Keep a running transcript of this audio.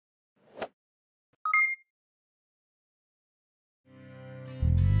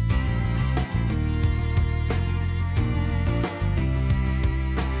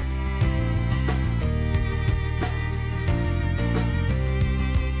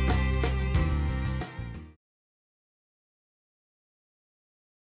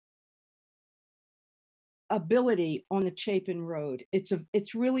ability on the Chapin Road.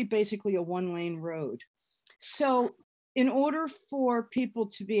 It's really basically a one-lane road. So in order for people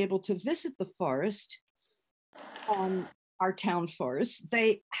to be able to visit the forest, our town forest,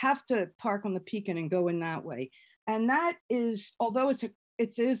 they have to park on the Pekin and go in that way. And that is, although it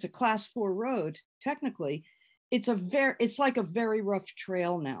is a class 4 road, technically, it's like a very rough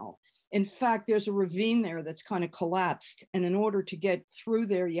trail now. In fact, there's a ravine there that's kind of collapsed. And in order to get through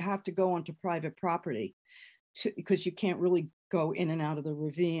there, you have to go onto private property because you can't really go in and out of the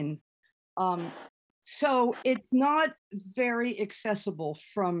ravine. So it's not very accessible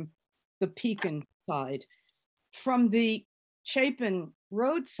from the Pekin side. From the Chapin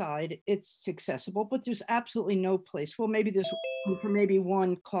Road side, it's accessible, but there's absolutely no place. Well, maybe there's for maybe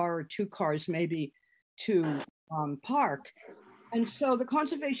one car or two cars, maybe to park. And so the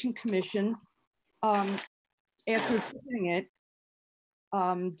Conservation Commission, after visiting it,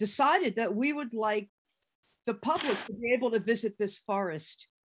 decided that we would like the public to be able to visit this forest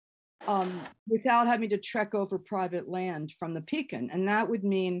without having to trek over private land from the Pekin. And that would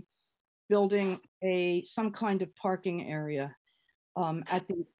mean building some kind of parking area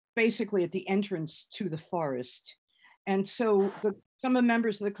basically at the entrance to the forest. And so some of the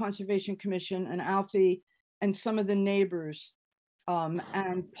members of the Conservation Commission and Alfie and some of the neighbors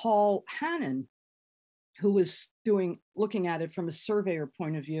and Paul Hannon, who was looking at it from a surveyor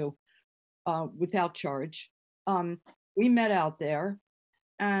point of view without charge, we met out there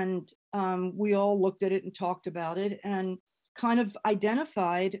and we all looked at it and talked about it and kind of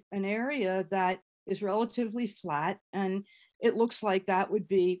identified an area that is relatively flat, and it looks like that would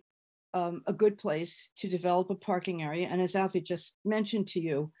be a good place to develop a parking area. And as Alfie just mentioned to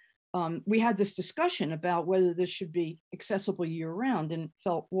you, we had this discussion about whether this should be accessible year-round, and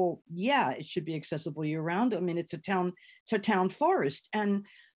felt, well, yeah, it should be accessible year-round. I mean, it's a town forest, and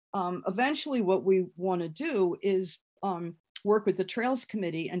eventually, what we want to do is work with the Trails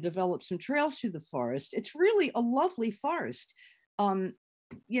Committee and develop some trails through the forest. It's really a lovely forest. We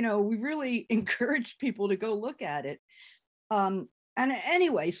really encourage people to go look at it. And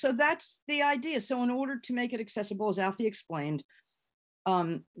anyway, so that's the idea. So in order to make it accessible, as Alfie explained,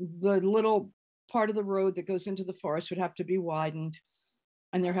 the little part of the road that goes into the forest would have to be widened,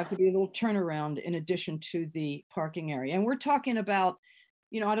 and there have to be a little turnaround in addition to the parking area. And we're talking about,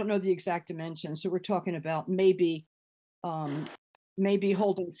 I don't know the exact dimensions, so we're talking about maybe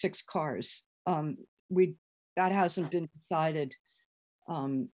holding 6 cars. That hasn't been decided.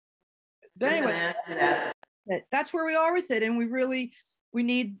 But anyway, that's where we are with it. And we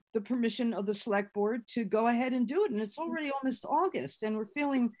need the permission of the select board to go ahead and do it. And it's already almost August, and we're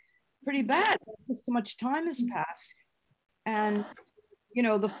feeling pretty bad because so much time has passed. And,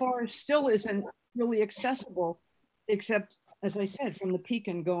 the forest still isn't really accessible, except, as I said, from the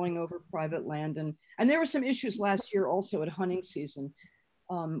Pekin going over private land. And there were some issues last year also at hunting season.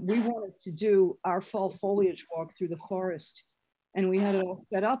 We wanted to do our fall foliage walk through the forest, and we had it all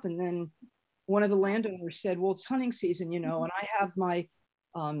set up. And then one of the landowners said, well, it's hunting season, and I have my,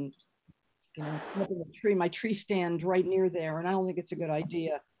 my tree stand right near there, and I don't think it's a good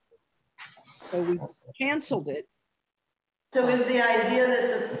idea. So we canceled it. So is the idea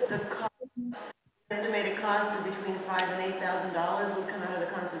that the estimated cost of between $5,000 and $8,000 would come out of the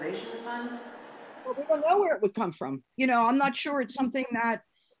conservation fund? Well, we don't know where it would come from. I'm not sure it's something that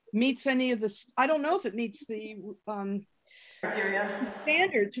meets any of the, I don't know if it meets the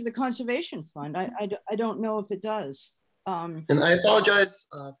standards for the conservation fund. I don't know if it does. And I apologize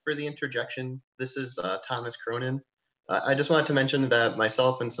for the interjection. This is Thomas Cronin. I just wanted to mention that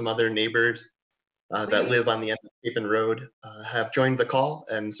myself and some other neighbors that live on the end of Chapin Road have joined the call.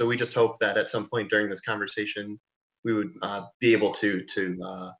 And so we just hope that at some point during this conversation, we would be able to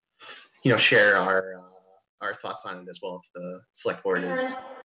share our thoughts on it as well, if the select board is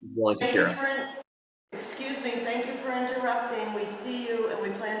willing to hear us. Excuse me, thank you for interrupting. We see you, and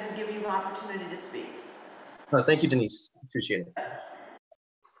we plan to give you an opportunity to speak. Thank you, Denise. Appreciate it.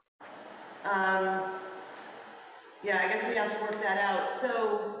 Yeah, I guess we have to work that out.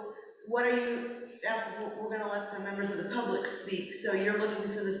 So what are you, we're going to let the members of the public speak. So you're looking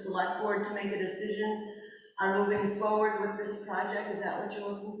for the select board to make a decision on moving forward with this project? Is that what you're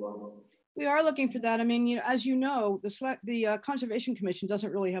looking for? We are looking for that. I mean, as you know, the Conservation Commission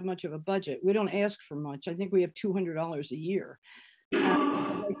doesn't really have much of a budget. We don't ask for much. I think we have $200 a year. As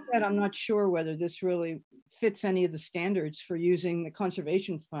I said, I'm not sure whether this really fits any of the standards for using the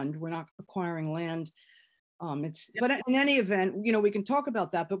conservation fund. We're not acquiring land. But in any event, we can talk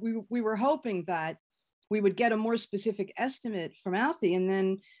about that. But we were hoping that we would get a more specific estimate from Alfie, and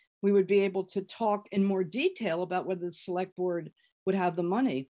then we would be able to talk in more detail about whether the select board would have the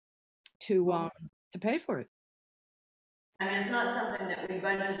money to to pay for it. I mean, it's not something that we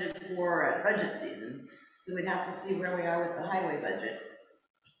budgeted for at budget season, so we'd have to see where we are with the highway budget.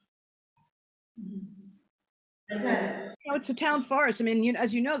 Okay. You know, it's the town forest. I mean,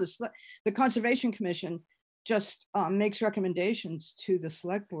 as you know, the Conservation Commission just makes recommendations to the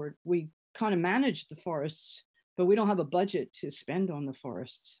select board. We kind of manage the forests, but we don't have a budget to spend on the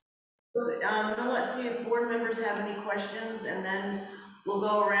forests. Let's see if board members have any questions, and then we'll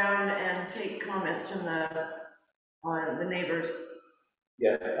go around and take comments from the neighbors.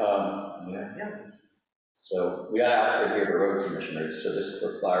 Yeah. Yeah. So we got Alfred here, the road commissioner, so just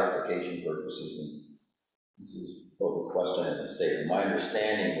for clarification purposes, and this is both a question and a statement. My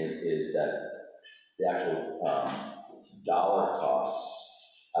understanding is that the actual dollar costs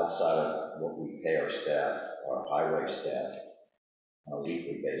outside of what we pay our staff, our highway staff, on a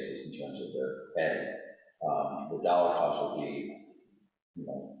weekly basis in terms of their pay, the dollar cost would be, you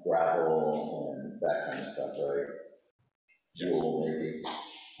know, gravel and that kind of stuff, right? Fuel, maybe.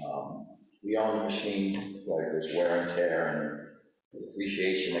 We own the machine, like there's wear and tear and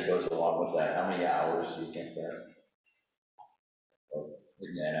depreciation that goes along with that. How many hours do you think that?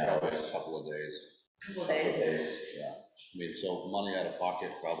 It's probably a couple of days. Couple of days. Yeah. I mean, so money out of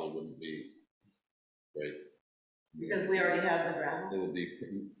pocket probably wouldn't be great. Because we already have the gravel. It would be,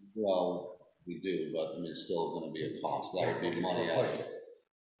 well, we do, but I mean, it's still gonna be a cost. That would be money out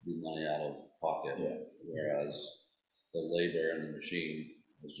of pocket. Yeah. Whereas the labor and the machine,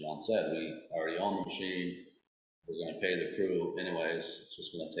 as John said, we already own the machine. We're gonna pay the crew anyways. It's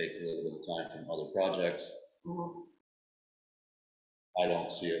just gonna take a little bit of time from other projects. Mm-hmm. I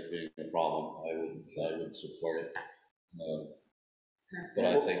don't see it being a problem. I would support it. But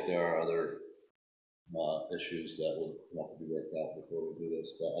I think there are other issues that would have to be worked out before we do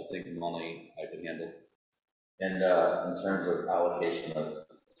this, but I think money I can handle. And in terms of allocation of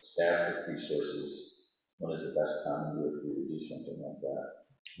staff resources, when is the best time of year for you to do something like that?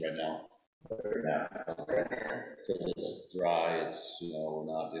 Right now. Right now. Because it's dry, it's, you know,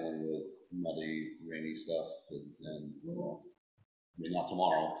 we're not dealing with muddy, rainy stuff, and you know, I mean, not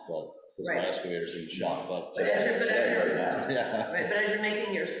tomorrow, but because my excavator's in shop, but. As you're, yeah. right, but as you're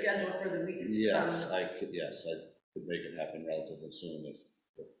making your schedule for the weeks to Yes, come. I could make it happen relatively soon if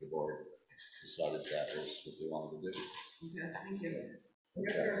the board decided that was what they wanted to do. Okay, thank you.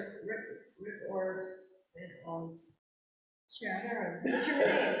 Rick or Sharon, what's your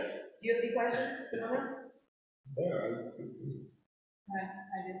name? Do you have any questions, comments? I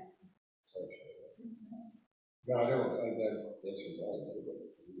do. No, I don't, that's your mind, but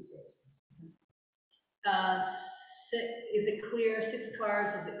he was asking. Is it clear, 6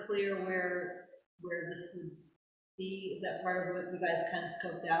 cars, is it clear where this would be? Is that part of what you guys kind of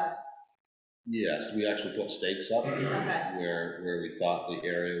scoped out? Yes, we actually put stakes up Okay. where we thought the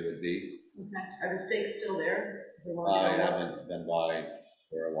area would be. Okay. Are the stakes still there? I haven't been by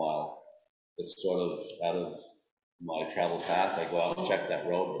for a while. It's sort of out of my travel path. I go out and check that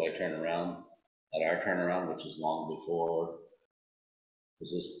road, but I turn around at our turnaround, which is long before,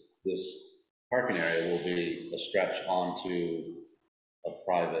 because this parking area will be a stretch onto a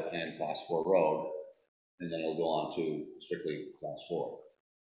private and class 4 road, and then it'll go on to strictly class 4.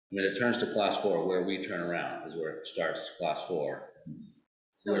 I mean, it turns to class 4 where we turn around is where it starts class 4.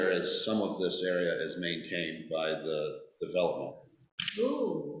 So, Whereas some of this area is maintained by the development.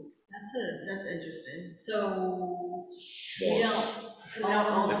 Ooh, that's interesting. so we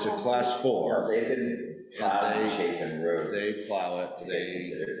Well, don't. it's a class 4. Well, they've been plowing and shaping road. They plow it, to get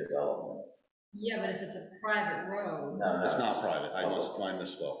into their development. Yeah, but if it's a private road. No, it's not private, I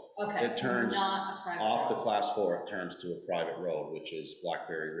misspoke. Okay. It turns not a private off the road. class 4, it turns to a private road, which is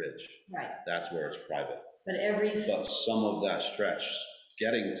Blackberry Ridge. Right, That's where it's private. but every. But some of that stretch,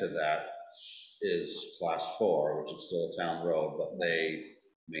 getting to that is class 4, which is still a town road, but they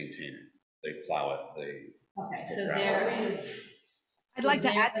maintain it. They plow it, Okay, so gravel. there's. I'd like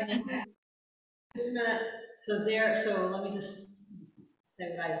to add something. Just a minute. So let me just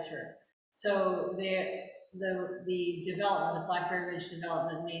say what I just heard. So the development, the Blackberry Ridge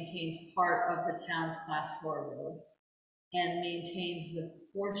development maintains part of the town's class 4 road and maintains the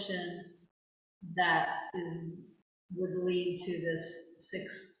portion that would lead to this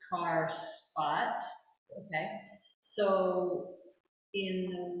 6-car spot, okay? So in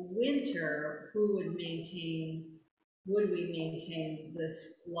the winter, would we maintain this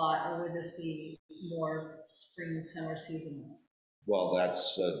lot, or would this be more spring and summer seasonal? Well,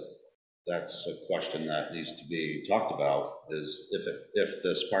 that's a question that needs to be talked about, is if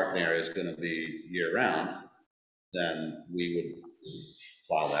this parking area is gonna be year-round, then we would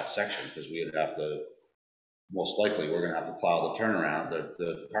plow that section, because we would have to, most likely, we're gonna have to plow the turnaround,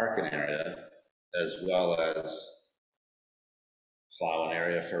 the parking area, as well as plow an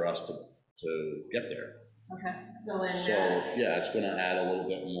area for us to get there. Okay, So in, So, yeah, it's gonna add a little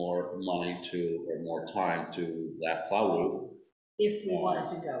bit more money to, or more time to that plow route if we wanted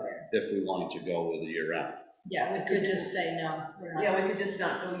to go there. if we wanted to go with a year round. Yeah, we could just say, no, we're not. yeah, we could just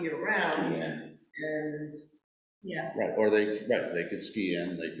not go year round Yeah. and, Yeah, Right, or they could ski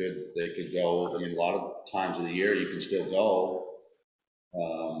in, they could go, I mean, a lot of times of the year, you can still go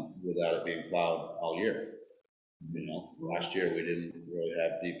without it being plowed all year. You know, last year, we didn't really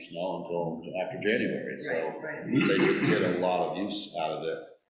have deep snow until after January, so right. they could get a lot of use out of it.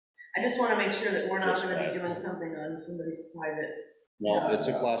 I just want to make sure that we're not Just going to right. be doing something on somebody's private. No, it's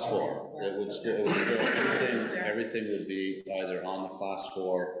a class 4. It would still, everything would be either on the class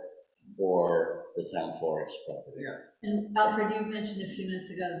 4 or the town forest property. and Alfred, you mentioned a few minutes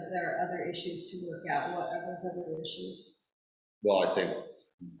ago that there are other issues to work out. What are those other issues? Well, I think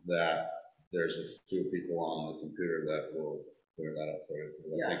that there's a few people on the computer that will clear that up for you.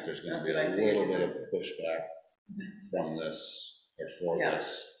 I think there's gonna be a little bit of pushback from this, or for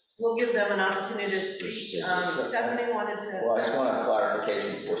this. We'll give them an opportunity to speak. Stephanie wanted to. Well, I just want a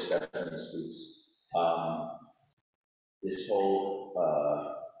clarification before Stephanie speaks. This whole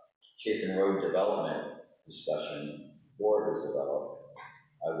Chapin Road development discussion, before it was developed,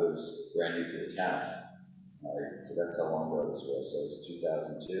 I was brand new to the town. Right? So that's how long ago this was. So it's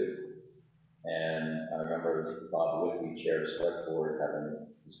 2002. And I remember Bob Withy chaired a select board having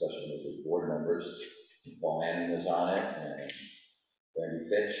a discussion with his board members. Paul Hannon was on it, and Randy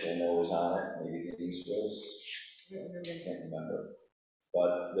Fitch, I know, was on it. Maybe Denise was. I can't remember.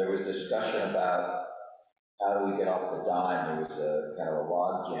 But there was discussion about how do we get off the dime. There was a kind of a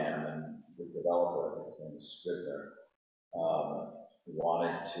log jam, and the developer, I think his name is Scribner,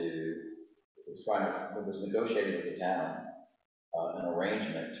 was negotiating with the town an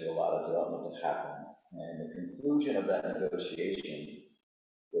arrangement to allow the development to happen. And the conclusion of that negotiation,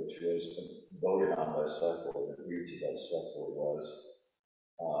 which was voted on by the select board, agreed to by the select board, was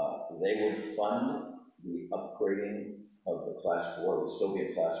they would fund the upgrading of the class 4. It would still be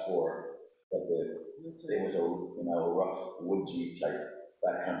a class 4, but it was a rough woodsy type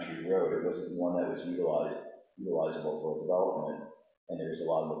backcountry road. It wasn't one that was utilizable for development, and there was a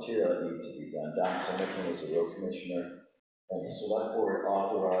lot of material that needed to be done. Don Singleton was the road commissioner, and the select board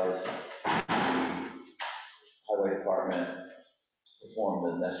authorized the highway department to perform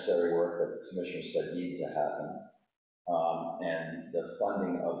the necessary work that the commissioner said needed to happen. And the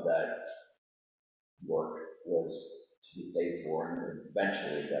funding of that work was to be paid for, and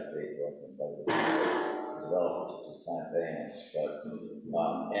eventually got paid for, I think, by the developer took his time paying us. But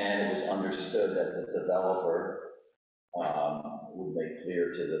and it was understood that the developer would make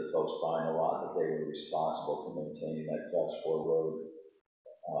clear to the folks buying a lot that they were responsible for maintaining that class 4 road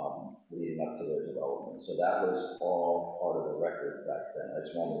leading up to their development. So that was all part of the record back then. I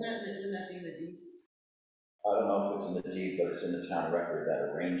just wanted. Wouldn't that be in the deed? I don't know if it's in the deed, but it's in the town record, that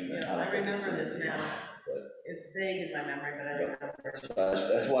arrangement. Yeah, I remember this now. But it's vague in my memory, but I remember. so I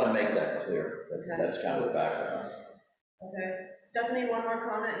just want to make that clear. That's kind of the background. Okay, Stephanie, one more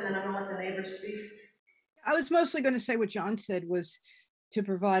comment, and then I'm gonna let the neighbors speak. I was mostly going to say what John said, was to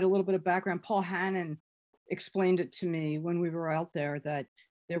provide a little bit of background. Paul Hannon explained it to me when we were out there, that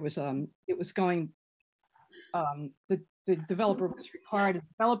there was it was going the developer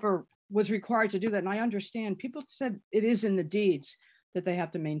was required to do that, and I understand. People said it is in the deeds that they have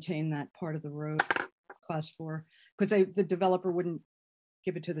to maintain that part of the road, class 4, because the developer wouldn't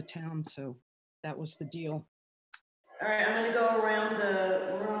give it to the town, so that was the deal. All right, I'm gonna go around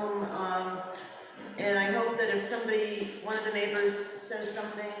the room, and I hope that if one of the neighbors says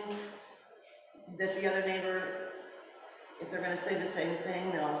something, that the other neighbor, if they're gonna say the same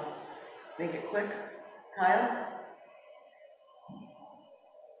thing, they'll make it quick. Kyle?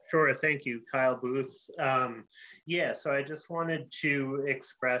 Sure, thank you, Kyle Booth. Yeah, so I just wanted to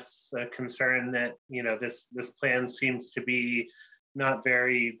express a concern that, this plan seems to be not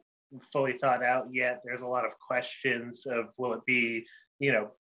very fully thought out yet. There's a lot of questions of, will it be,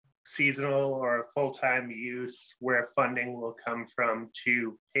 seasonal or full-time use, where funding will come from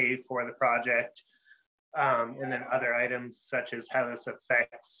to pay for the project, and then other items such as how this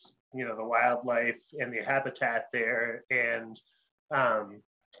affects, the wildlife and the habitat there, and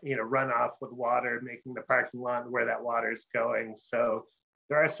runoff with water, making the parking lot where that water is going. So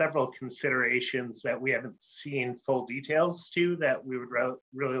there are several considerations that we haven't seen full details to, that we would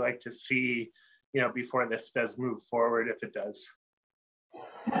really like to see, before this does move forward, if it does.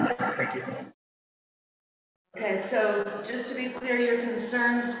 Thank you. Okay, so just to be clear, your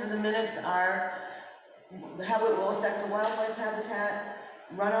concerns for the minutes are how it will affect the wildlife habitat,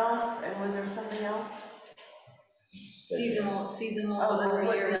 runoff, and was there something else? Seasonal Oh, or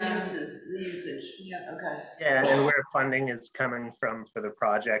the year-round. usage. Yeah. Okay. Yeah, and where funding is coming from for the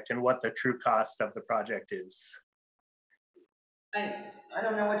project and what the true cost of the project is. I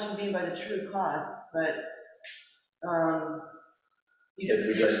don't know what you mean by the true cost, but we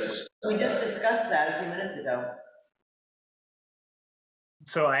just discussed that a few minutes ago.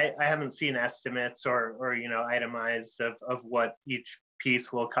 So I haven't seen estimates or itemized of what each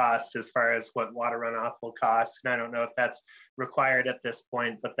piece will cost as far as what water runoff will cost. And I don't know if that's required at this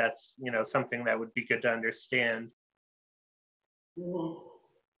point, but that's, something that would be good to understand. Mm-hmm.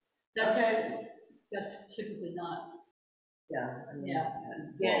 That's typically not. Yeah.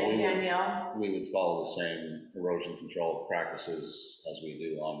 Yeah. Danielle? We would follow the same erosion control practices as we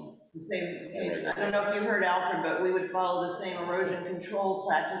do on. The same, I don't know if you heard Alfred, but we would follow the same erosion control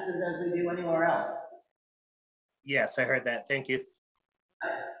practices as we do anywhere else. Yes, I heard that. Thank you.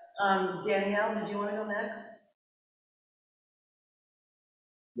 Danielle, did you want to go next?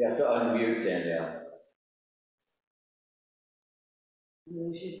 You have to unmute Danielle.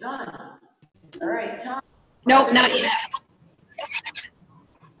 She's done. All right, Tom. Nope, not yet.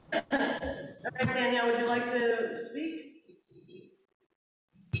 All right, Danielle, would you like to speak?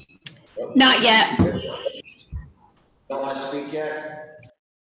 Not yet. Don't want to speak yet?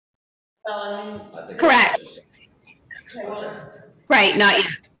 Well, I think Correct. okay, well, Right, not yet.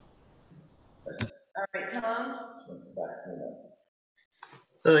 all right, Tom?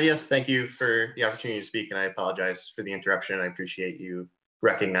 Yes, thank you for the opportunity to speak, and I apologize for the interruption. I appreciate you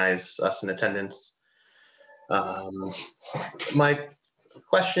recognize us in attendance. My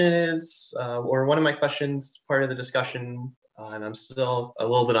question is, or one of my questions, part of the discussion, and I'm still a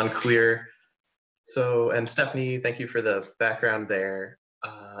little bit unclear. So, and Stephanie, thank you for the background there.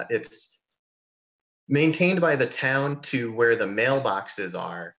 It's maintained by the town to where the mailboxes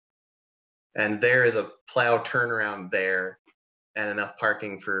are, and there is a plow turnaround there and enough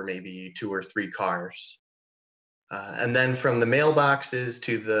parking for maybe 2 or 3 cars. And then from the mailboxes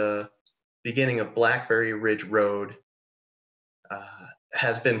to the beginning of Blackberry Ridge Road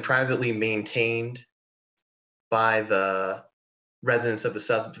has been privately maintained by the residents of the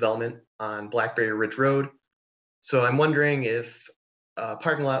subdevelopment on Blackberry Ridge Road. So I'm wondering if a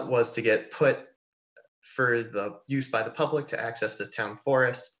parking lot was to get put for the use by the public to access this town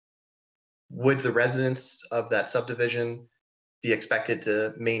forest, would the residents of that subdivision be expected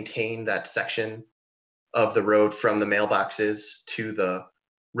to maintain that section of the road from the mailboxes to the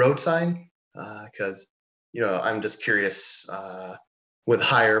roadside? Because, I'm just curious with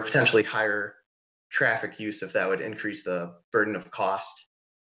potentially higher traffic use, if that would increase the burden of cost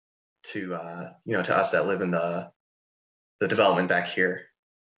to, to us that live in the development back here.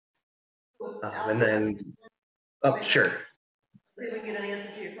 And then, sure. See if we can get an answer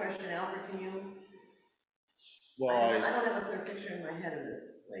to your question, Alfred, can you? Well, I don't have a clear picture in my head of this.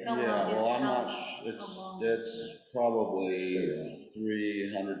 I'm not, it's probably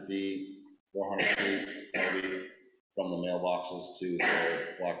 300 feet, 400 feet, maybe, from the mailboxes to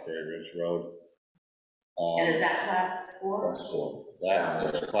the Blackberry Ridge Road. And is that class 4? Class 4.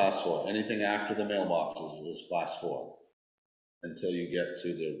 That is class 4. Anything after the mailboxes is class 4 until you get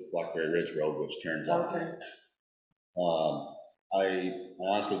to the Blackberry Ridge Road, which turns off. Okay. I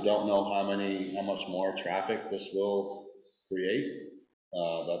honestly don't know how much more traffic this will create.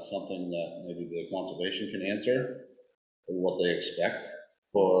 That's something that maybe the conservation can answer, what they expect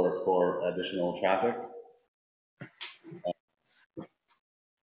for additional traffic.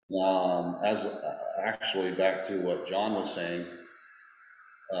 As actually back to what John was saying,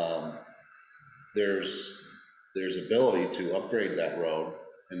 there's ability to upgrade that road,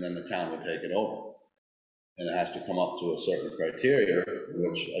 and then the town would take it over. And it has to come up to a certain criteria,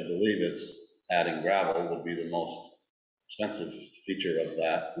 which I believe it's adding gravel would be the most expensive feature of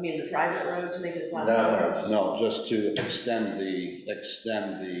that. You mean the private road to make it a class 4? No, just to extend the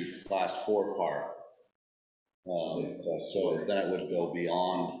class 4 part. So then it would go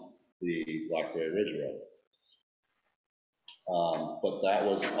beyond the Blackberry Ridge Road. But that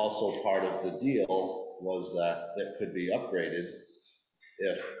was also part of the deal, was that it could be upgraded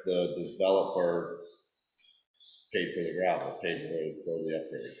if the developer paid for the gravel, paid for the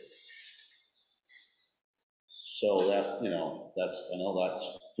upgrades. So that, I know that's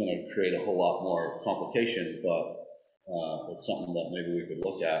going to create a whole lot more complication, but it's something that maybe we could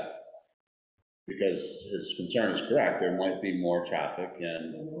look at, because his concern is correct. There might be more traffic,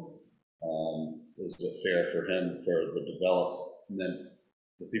 and is it fair for the development,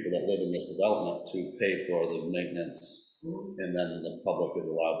 the people that live in this development, to pay for the maintenance, and then the public is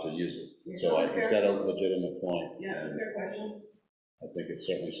allowed to use it? So he's got a legitimate point. Yeah, fair question. I think it's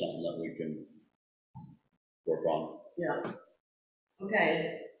certainly something that we can work on. Yeah.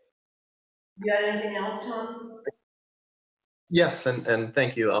 Okay. You got anything else, Tom? Yes, and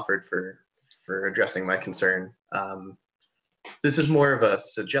thank you, Alfred, for addressing my concern. This is more of a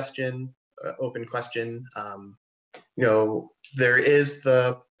suggestion, open question. You know, there is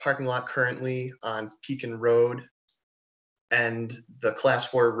the parking lot currently on Pekin Road, and the Class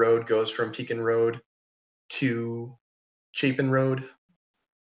 4 road goes from Pekin Road to Chapin Road,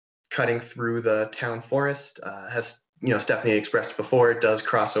 cutting through the town forest. As you know, Stephanie expressed before, it does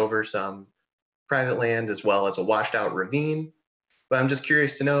cross over some private land as well as a washed out ravine. But I'm just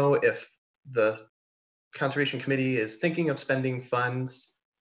curious to know if the Conservation Committee is thinking of spending funds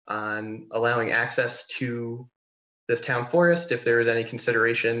on allowing access to this town forest, if there is any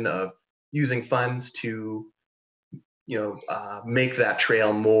consideration of using funds to, you know, make that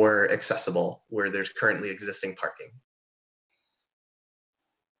trail more accessible where there's currently existing parking.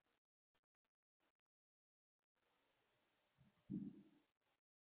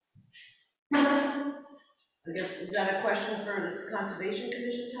 I guess, is that a question for this Conservation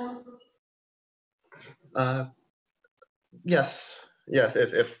Commission, Tom? Yes, yes.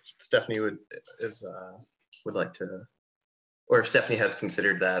 If Stephanie would like to, or if Stephanie has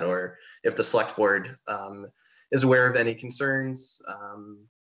considered that, or if the select board is aware of any concerns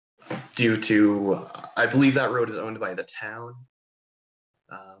due to, I believe that road is owned by the town,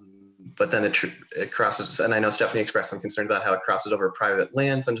 but then it crosses, and I know Stephanie expressed some concern about how it crosses over private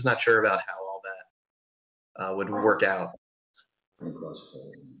land, so I'm just not sure about how all that would work out. It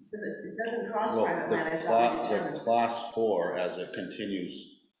doesn't cross Well, private land. I thought we the determined. class 4, as it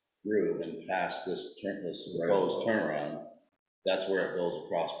continues through and past this proposed turnaround, that's where it goes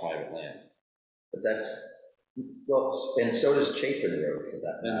across private land. But that's, well, and so does Chapin Road for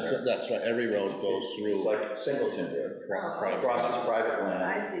that And matter. so, that's right, every road goes It's through. like Singleton Road, private crosses private land.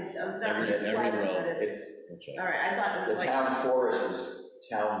 I see, so it's not really Every private, road. but it's, That's all right. right, I thought it The was like, town forest is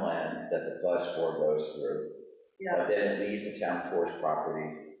town land that the class 4 goes through. yeah, But then it leaves the town forest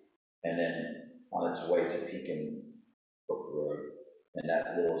property, and then on its way to Pekin Brook Road, and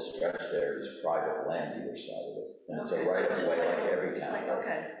that little stretch there is private land either side of it. And it's a okay, so right it's of just way like, like every it's town. like,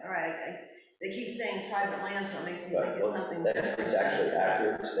 okay, all right, they keep saying private land, so it makes me think But, it's well, something. it's actually an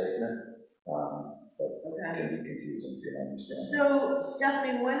accurate statement, but it Okay. can be confusing if you don't understand. So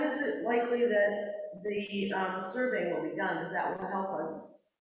Stephanie, when is it likely that the survey will be done? Because that will help us,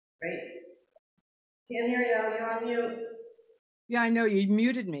 right? Can't hear you, you're on mute. Yeah, I know, you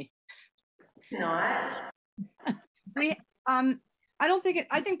muted me. Not. We, I don't think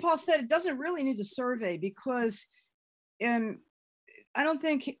I think Paul said it doesn't really need a survey because, I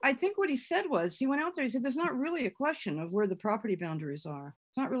think what he said was, he went out there, he said, there's not really a question of where the property boundaries are.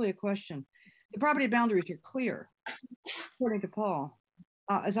 It's not really a question. The property boundaries are clear, according to Paul.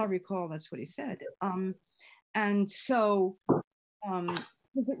 As I recall, that's what he said. And so,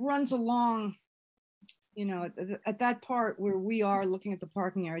 because it runs along, you know, at that part where we are looking at the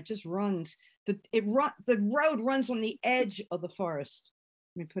parking area, it just runs, the road runs on the edge of the forest.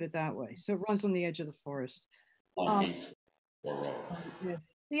 Let me put it that way. So it runs on the edge of the forest. On each road.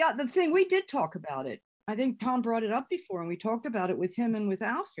 The thing, we did talk about it. I think Tom brought it up before, and we talked about it with him and with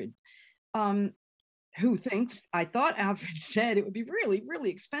Alfred, who thinks, I thought Alfred said it would be really, really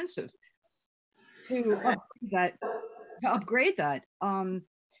expensive to upgrade that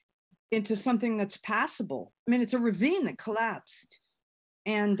into something that's passable. I mean, it's a ravine that collapsed.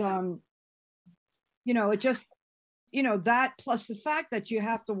 And, you know, it just, you know, that plus the fact that you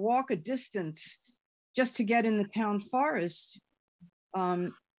have to walk a distance just to get in the town forest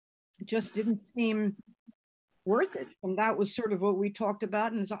just didn't seem worth it. And that was sort of what we talked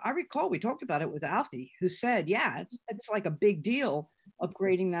about. And as I recall, we talked about it with Alfie, who said, yeah, it's like a big deal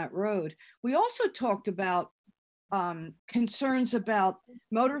upgrading that road. We also talked about concerns about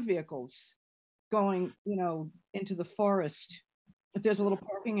motor vehicles going, you know, into the forest, if there's a little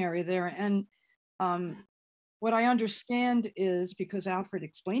parking area there. And what I understand is, because Alfred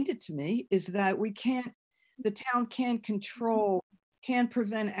explained it to me, is that the town can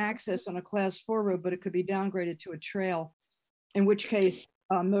prevent access on a class 4 road, but it could be downgraded to a trail, in which case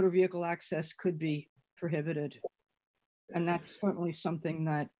motor vehicle access could be prohibited. And that's certainly something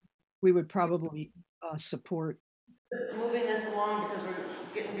that we would probably support. Moving this along, because we're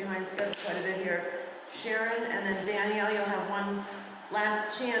getting behind schedule quite a bit here. Sharon and then Danielle, you'll have one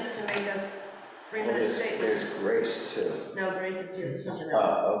last chance to make a 3-minute statement. There's Grace too. No, Grace is here for something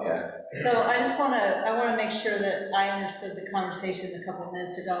else. Oh, okay. So I want to make sure that I understood the conversation a couple of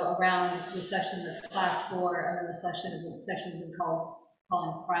minutes ago around the section that's class 4 and then the section we've been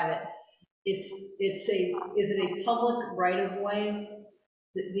calling private. is it a public right-of-way?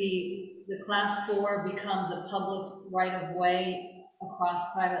 The class 4 becomes a public right-of-way across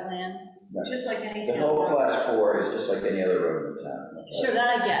private land? Just like any The town whole road. class 4 is just like any other road in town. Sure,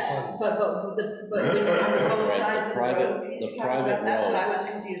 that I get, but when you On have both Right, sides the of the private- road, he's the talking private about, that's what road. I was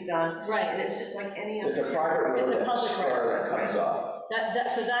confused on. right, And it's just like any There's other. a private road It's a that public spur that comes off.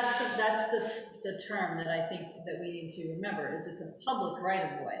 so that's the term that I think that we need to remember, is it's a public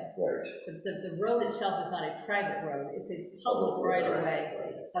right-of-way. Right. The road itself is not a private road, it's a public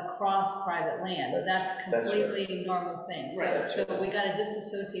right-of-way across private land. That's That's right. completely normal thing. Right. So we gotta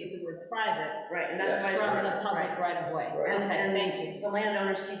disassociate the word private Right, and that's why. from the public right-of-way. Right. Okay, thank you. And the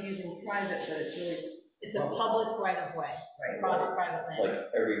landowners keep using private, but it's really. It's a public right-of-way across private land, Like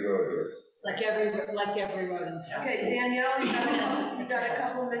every road is. like every road in town. Okay, Danielle, you got a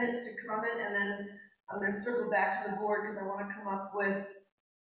couple minutes to comment, and then I'm gonna circle back to the board, because I wanna come up with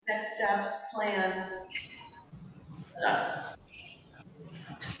next steps, plan, stuff.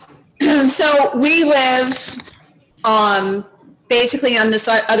 So we live, basically on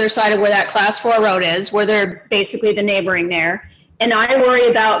the other side of where that class 4 road is, where they're basically the neighboring there. And I worry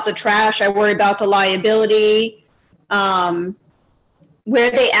about the trash, I worry about the liability, where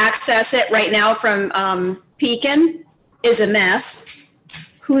they access it right now from, Pekin is a mess.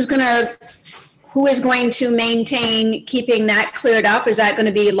 Who is going to maintain keeping that cleared up? Is that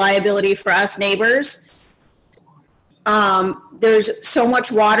gonna be liability for us neighbors? There's so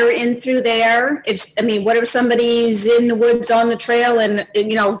much water in through there. What if somebody's in the woods on the trail and,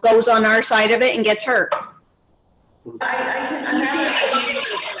 goes on our side of it and gets hurt?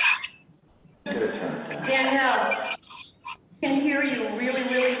 Danielle, can hear you really,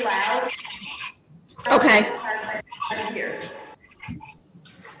 really loud. Okay. It's hard to hear.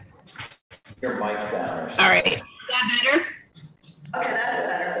 Your mic down. All right. Is that better? Okay, that's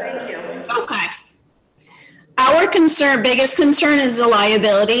better, thank you. Okay. Our biggest concern is the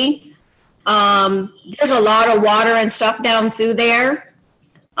liability. There's a lot of water and stuff down through there.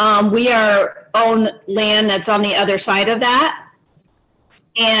 We own land that's on the other side of that.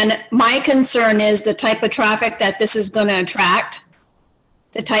 And my concern is the type of traffic that this is going to attract,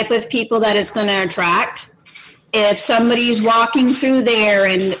 the type of people that it's going to attract. If somebody's walking through there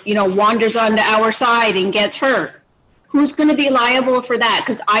and, wanders onto our side and gets hurt, who's going to be liable for that?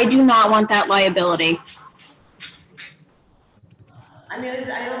 Because I do not want that liability. I don't know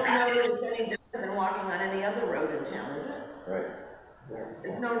that it's any different than walking on any other road in town, is it? Right.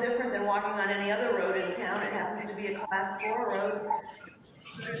 It's no different than walking on any other road in town. It happens to be a class 4 road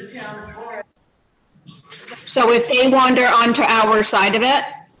through the town forest. So if they wander onto our side of it,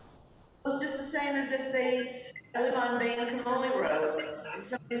 It's just the same as if I live on Bain Camoli Road. If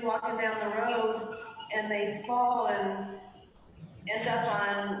somebody's walking down the road and they fall and end up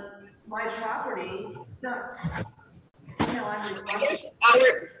on my property, I'm responsible.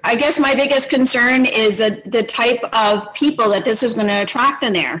 I guess my biggest concern is the type of people that this is going to attract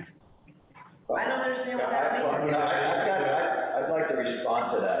in there. I don't understand what that means. I'd like to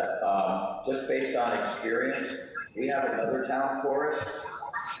respond to that. Just based on experience, we have another town forest.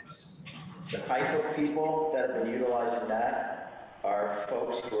 The type of people that have been utilizing that are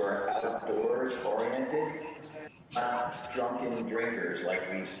folks who are outdoors oriented, not drunken drinkers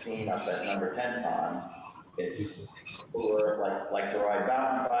like we've seen up at number 10 Pond. It's who are like to ride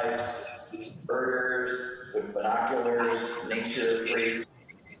mountain bikes, birders with binoculars, nature freaks.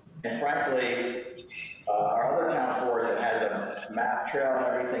 And frankly, our other town forest that has a map trail and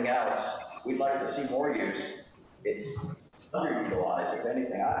everything else, we'd like to see more use. It's underutilized, if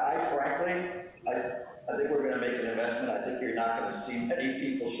anything. I frankly think we're going to make an investment. I think you're not going to see many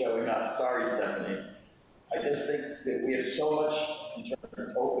people showing up. Sorry, Stephanie. I just think that we have so much in terms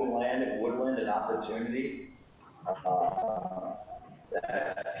of open land and woodland and opportunity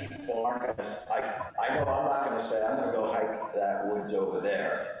that people aren't going to, I know I'm not going to say, I'm going to go hike that woods over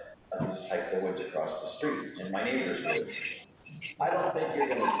there. I'll just hike the woods across the street in my neighbor's woods. I don't think you're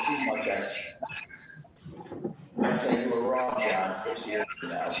going to see much of it. I say you were wrong, John, 6 years from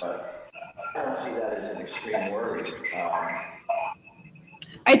now, but I don't see that as an extreme worry.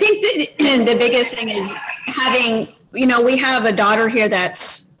 I think the biggest thing is having, we have a daughter here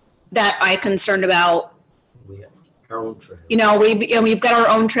that I'm concerned about. We have our own trail. We've got our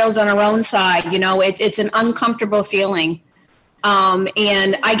own trails on our own side. It's an uncomfortable feeling.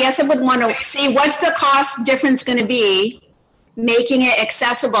 And I guess I would want to see what's the cost difference going to be making it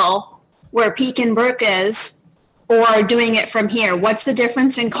accessible where Pekin Brook is, or doing it from here. What's the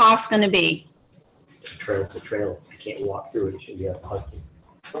difference in cost going to be? Trail's a trail. You can't walk through it. You should be able to hike it.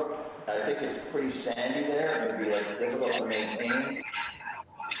 I think it's pretty sandy there. It would be like difficult to maintain.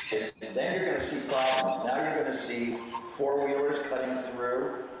 Then problems. Now you're gonna see four-wheelers cutting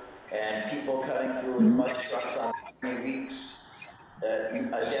through and people cutting through with mud trucks on 3 weeks. A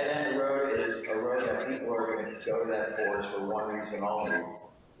dead-end road is a road that people are gonna go to that forest for one reason only.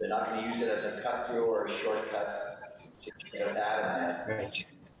 They're not gonna use it as a cut-through or a shortcut to Adam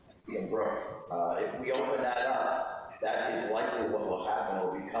and Brook. If we open that up, that is likely what will happen. It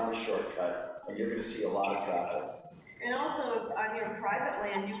will become a shortcut, and you're gonna see a lot of traffic. And also on your private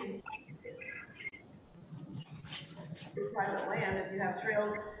land, you can, your private land, if you have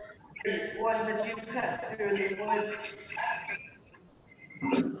trails, the ones that you cut through the woods.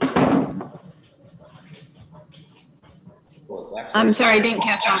 Well, it's actually I'm sorry, I didn't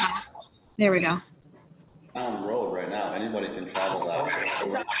catch on. There we go. town road right now. Anybody can travel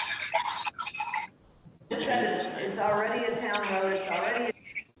that. It's already a town road, it's already,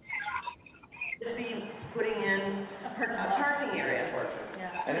 just be putting in a parking area for it.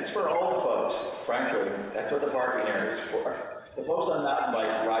 Yeah. And it's for old folks, frankly. That's what the parking area is for. The folks on mountain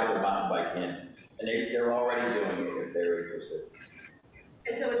bikes ride their mountain bike in, and they're already doing it if they're interested.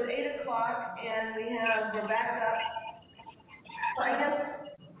 Okay, so it's 8 o'clock and we're backed up. Well, I guess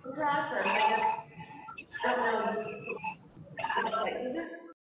the process, I don't know, this is the site visit?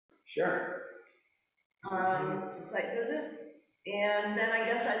 Sure. The site visit. And then I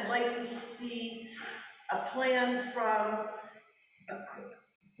guess I'd like to see a plan for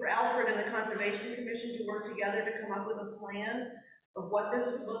Alfred and the Conservation Commission to work together to come up with a plan of what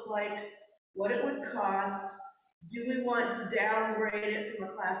this would look like, what it would cost. Do we want to downgrade it from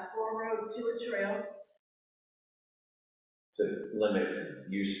a class 4 road to a trail? To limit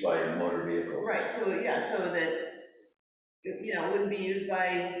use by motor vehicles. Right, so yeah, so that, you know, it wouldn't be used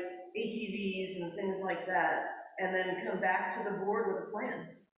by ATVs and things like that, and then come back to the board with a plan.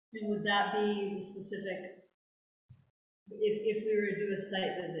 And would that be the specific, if we were to do a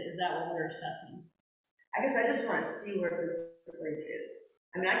site visit, is that what we're assessing? I guess I just want to see where this place is.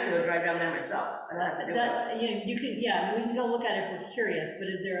 I mean, I can go drive down there myself. I don't have to do it. Yeah, you can, yeah, I mean, we can go look at it if we're curious, but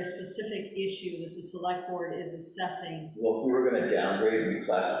is there a specific issue that the select board is assessing? Well, if we were going to downgrade and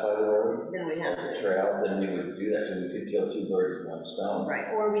reclassify the road Then we have as a to. trail, then we would do that, so we could kill two birds with one stone.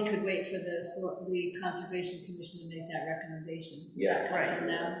 Right. Or we could wait for the Conservation Commission to make that recommendation. Yeah. That come from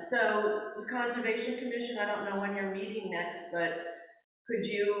them. So the Conservation Commission, I don't know when you're meeting next, but could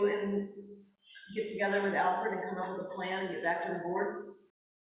you get together with Alfred and come up with a plan and get back to the board?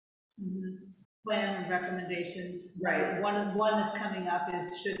 Plan recommendations. Right. One that's coming up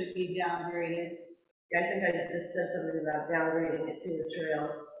is, should it be downgraded? Yeah, I think I just said something about downgrading it to a trail.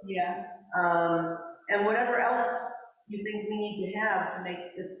 Yeah. And whatever else you think we need to have to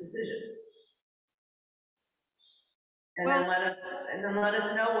make this decision. And then let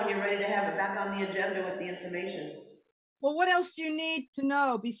us know when you're ready to have it back on the agenda with the information. Well, what else do you need to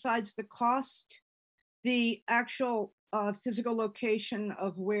know besides the cost, the actual physical location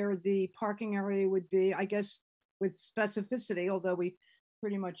of where the parking area would be, I guess with specificity, although we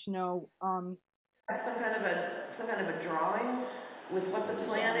pretty much know. Have some kind of a drawing with what the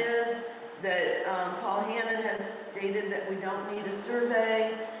plan is, that Paul Hannon has stated that we don't need a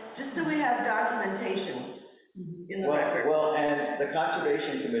survey, just so we have documentation in the record. Well, and the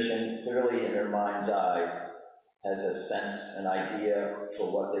Conservation Commission, clearly in their mind's eye, has a sense, an idea for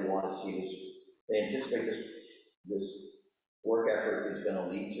what they want to see this. They anticipate this work effort is going to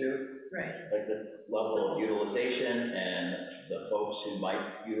lead to. Right. Like the level of utilization and the folks who might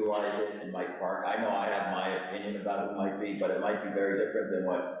utilize it and might park. I know I have my opinion about who might be, but it might be very different than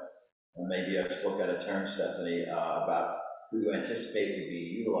what maybe I spoke at a turn, Stephanie, about who you anticipate to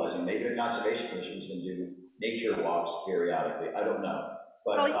be utilizing. Maybe the Conservation Commission is going to do nature walks periodically. I don't know.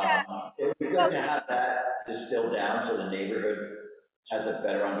 But it would be good to have that distilled down so the neighborhood has a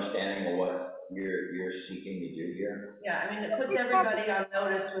better understanding of what you're seeking to do here. Yeah, I mean, it puts everybody on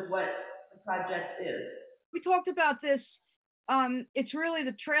notice with what the project is. We talked about this. It's really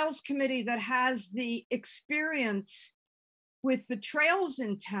the Trails Committee that has the experience with the trails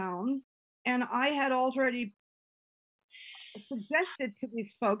in town. And I had already suggested to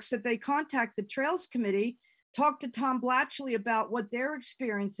these folks that they contact the Trails Committee, talk to Tom Blatchley about what their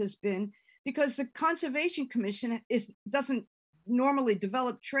experience has been, because the Conservation Commission doesn't normally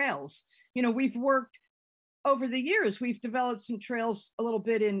develop trails. You know, we've worked over the years, we've developed some trails a little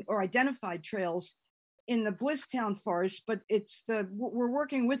bit or identified trails in the Blisstown Forest, but we're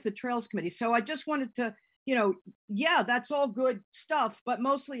working with the Trails Committee. So I just wanted to, you know, yeah, that's all good stuff, but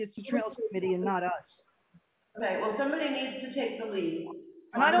mostly it's the Trails Committee and not us. Okay, well, somebody needs to take the lead.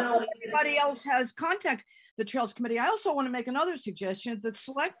 So And I don't know if anybody else has contact the Trails Committee. I also want to make another suggestion, that the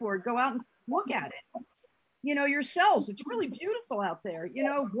select board go out and look at it, you know, yourselves. It's really beautiful out there. You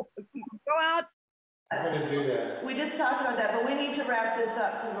know, go out, I'm gonna do that. We just talked about that, but we need to wrap this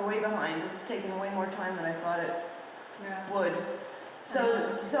up because we're way behind. This is taking way more time than I thought it Yeah. would. So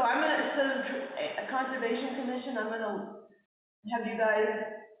Conservation Commission, I'm gonna have you guys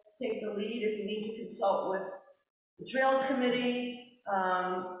take the lead if you need to consult with the Trails Committee,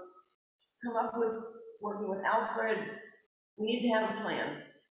 come up with, working with Alfred. We need to have a plan.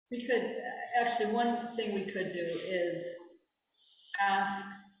 We could, actually, one thing we could do is ask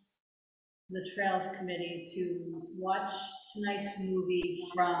the Trails Committee to watch tonight's movie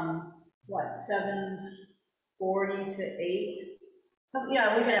from, what, 7:40 to 8?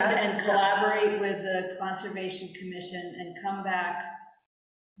 Yeah, we can ask. And collaborate with the Conservation Commission and come back,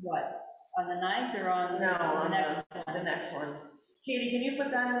 what, on the 9th or on No, the on next? the next one. Katie, can you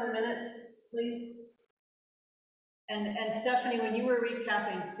put that in the minutes, please? And Stephanie, when you were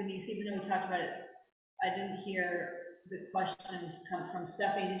recapping, Denise, even though we talked about it, I didn't hear the question come from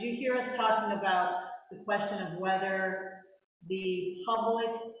Stephanie. Did you hear us talking about the question of whether the public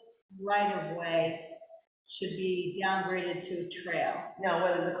right-of-way should be downgraded to a trail? No,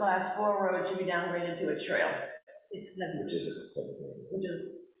 whether the class 4 road should be downgraded to a trail. It's the, Which is a public road. Which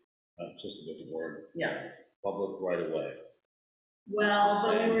is, Just a different word, yeah. public right of way. well,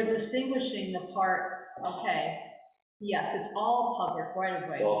 but we were distinguishing the part, okay, yes, it's all public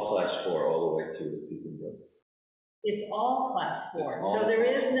right-of-way. It's all class 4 all the way through the Pekin Brook. It's all class 4, It's all so there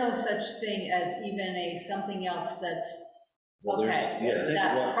class is no such thing as even a something else that's, Well, there's, okay, yeah, I think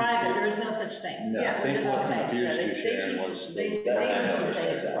that what private, there confused, is no such thing. no, I Yeah, think we what just- confused yeah, you, they Sharon, keep- was they that keep never saying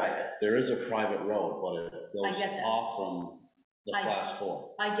said it's that. private. there is a private road, but it goes get that. off from the I- class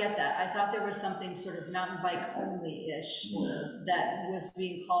 4. I get that, I thought there was something sort of mountain bike only-ish that was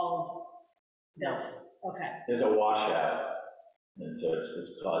being called, that's, okay. There's a washout, and so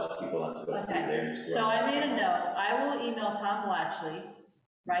it's caused people not to go through Okay, there. and it's so I grown. made a note, I will email Tom Blatchley,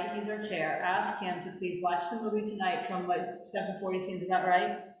 right, he's our chair, ask him to please watch the movie tonight from what, 7:40 seems about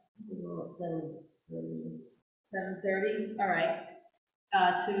right? 7:30, all right,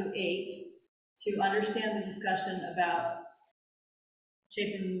 to 8, to understand the discussion about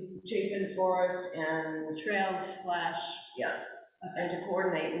Chapin Forest and, trails slash, yeah, okay. and to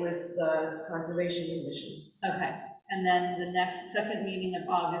coordinate with the Conservation Commission. Okay, and then the next, second meeting of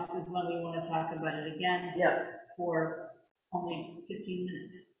August is when we want to talk about it again Yeah. for only 15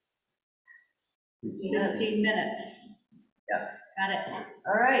 minutes. Yes. 15 minutes. Yeah. Got it.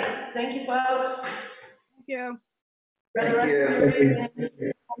 All right, thank you, folks. Thank you. For the Thank rest of you. your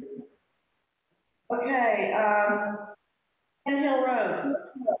evening. Okay, Hen Hill Road.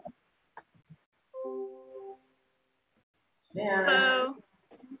 Dan. Hello,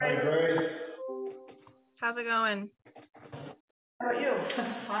 Hi, Grace. how's it going? How about you?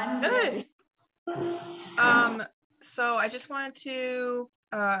 Fine. Good. So I just wanted to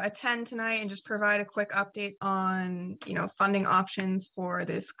attend tonight and just provide a quick update on, funding options for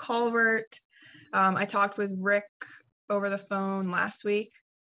this culvert. I talked with Rick over the phone last week,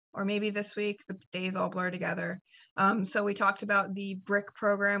 or maybe this week, the days all blur together. So we talked about the BRIC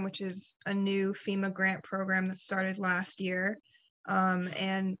program, which is a new FEMA grant program that started last year.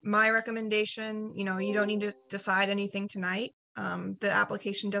 And my recommendation, you don't need to decide anything tonight. The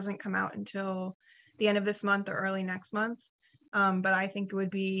application doesn't come out until the end of this month or early next month. But I think it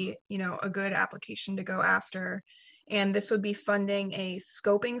would be, a good application to go after. And this would be funding a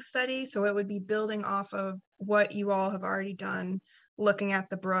scoping study. So it would be building off of what you all have already done, looking at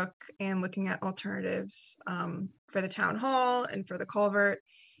the brook and looking at alternatives for the town hall and for the culvert.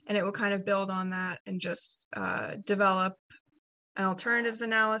 And it will kind of build on that and just develop an alternatives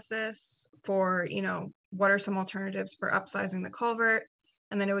analysis for, what are some alternatives for upsizing the culvert.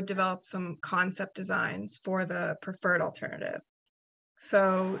 And then it would develop some concept designs for the preferred alternative.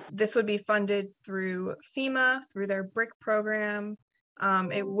 So this would be funded through FEMA, through their BRIC program.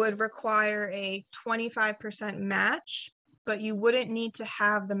 It would require a 25% match, but you wouldn't need to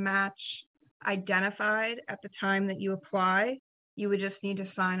have the match identified at the time that you apply. You would just need to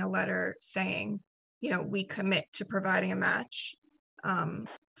sign a letter saying, we commit to providing a match.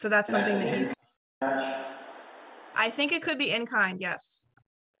 So that's something that you, I think it could be in kind, yes.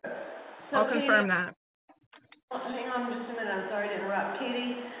 So I'll confirm Katie, that. hang on just a minute, I'm sorry to interrupt.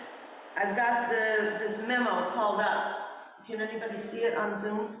 Katie, I've got this memo called up. Can anybody see it on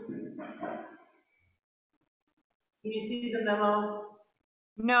Zoom? Can you see the memo?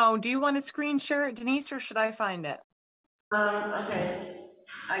 No, do you want to screen share it, Denise, or should I find it? Okay,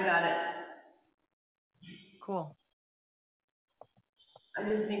 I got it. Cool. I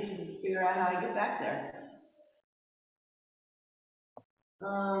just need to figure out how I get back there.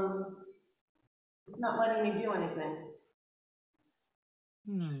 It's not letting me do anything.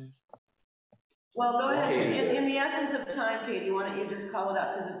 Well, go ahead, Okay. in the essence of time, Katie, why don't you just call it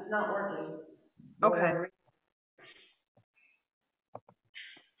up, because it's not working. Okay.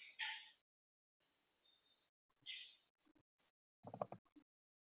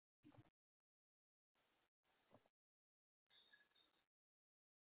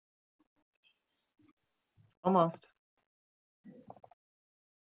 Almost.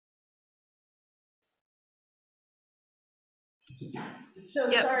 So,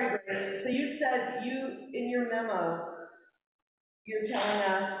 Yep. sorry, Grace, so you said in your memo, you're telling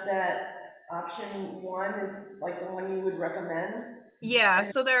us that option 1 is like the one you would recommend? Yeah,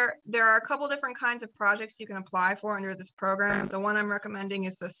 so there are a couple different kinds of projects you can apply for under this program. The one I'm recommending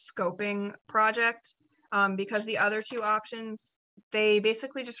is the scoping project, because the other 2 options, they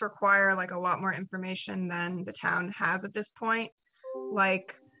basically just require like a lot more information than the town has at this point.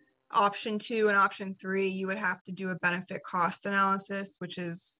 Like option 2 and option 3, you would have to do a benefit cost analysis, which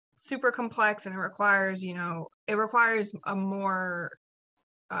is super complex, and it requires, a more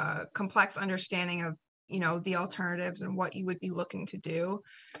complex understanding of the alternatives and what you would be looking to do.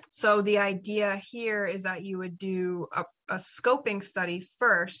 So the idea here is that you would do a scoping study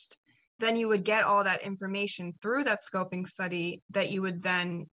first, then you would get all that information through that scoping study that you would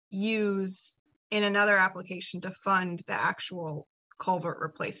then use in another application to fund the actual culvert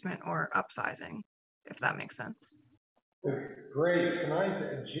replacement or upsizing, if that makes sense. Grace, can I,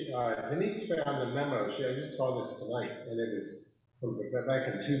 Denise found the memo, I just saw this tonight, and it was from back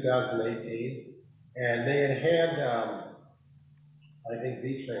in 2018, and they had I think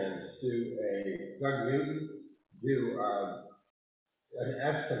V-Trans Doug Newton do an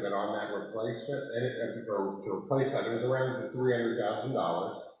estimate on that replacement, and to replace that, it was around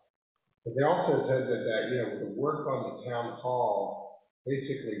 $300,000. But they also said that the work on the town hall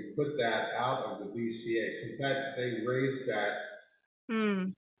basically put that out of the BCA, since they raised that.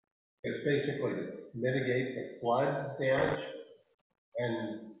 It's basically to mitigate the flood damage,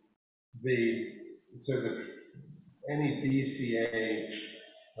 and any BCA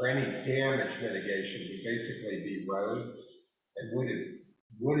or any damage mitigation would basically be road, and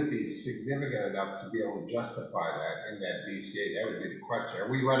would it be significant enough to be able to justify that in that BCA? That would be the question. Are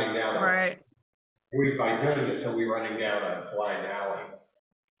we running down right? By doing this, are we running down a blind alley?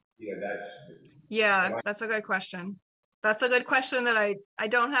 That's a good question. That's a good question that I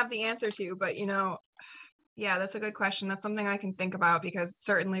don't have the answer to, but that's a good question. That's something I can think about, because it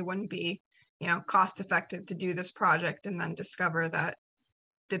certainly wouldn't be, cost effective to do this project and then discover that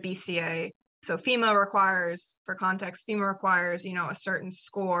the BCA, so FEMA requires, for context, a certain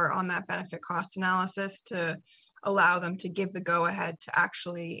score on that benefit cost analysis to allow them to give the go ahead to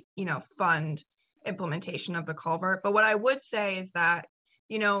actually, fund implementation of the culvert. But what I would say is that,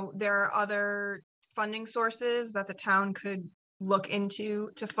 there are other funding sources that the town could look into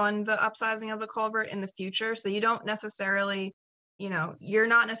to fund the upsizing of the culvert in the future. So you don't necessarily, you're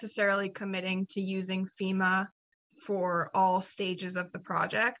not necessarily committing to using FEMA for all stages of the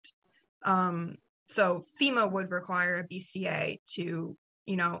project. So FEMA would require a BCA to,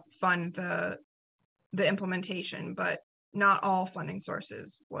 fund the implementation, but not all funding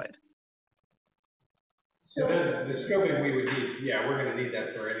sources would. So then the scoping we would need, we're going to need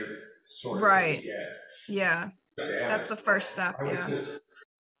that for any source. Right. Yeah. That's the first step. I was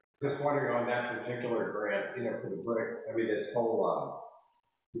just wondering on that particular grant, for the brick, this whole,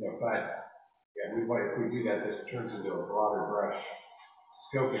 if we do that, this turns into a broader brush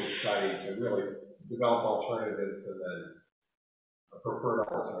scoping study to really develop alternatives, and then a preferred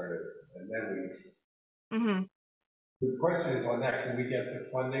alternative, and then the question is on that, can we get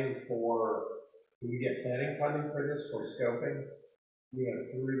planning funding for this, for scoping,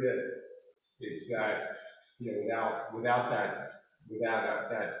 through without that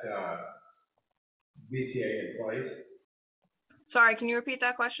BCA in place? Sorry, can you repeat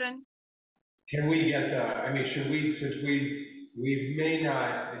that question? Can we get should we, since we may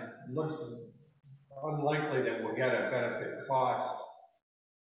not, it looks unlikely that we'll get a benefit cost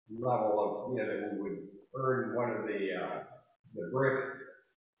level of, that we would earn one of the brick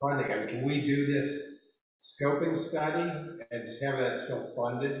funding. Can we do this scoping study and have that still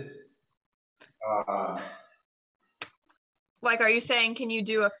funded? Like, are you saying, can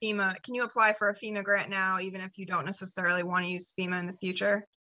you apply for a FEMA grant now, even if you don't necessarily want to use FEMA in the future?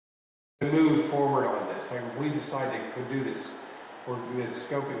 To move forward on this, we decide to do this, or this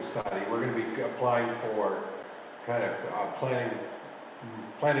scoping study, we're going to be applying for kind of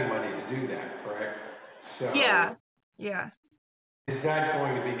planning money to do that, correct? So yeah. Is that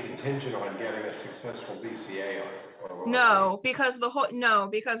going to be contingent on getting a successful BCA on it? No, because the whole,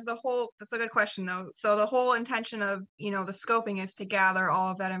 that's a good question though. So the whole intention of, the scoping is to gather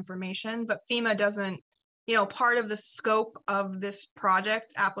all of that information, but FEMA doesn't, part of the scope of this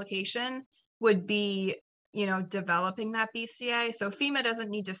project application would be, developing that BCA. So FEMA doesn't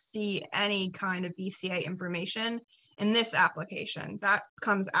need to see any kind of BCA information in this application. That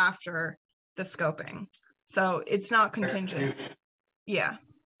comes after the scoping. So it's not contingent. Yeah.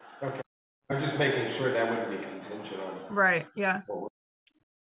 Okay. I'm just making sure that wouldn't be contingent on. Right, yeah.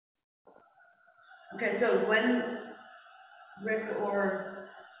 Okay, so when, Rick or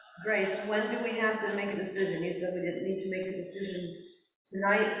Grace, when do we have to make a decision? You said we didn't need to make a decision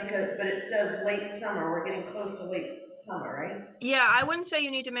tonight, but it says late summer. We're getting close to late summer, right? Yeah, I wouldn't say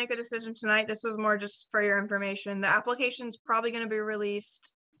you need to make a decision tonight. This was more just for your information. The application's probably going to be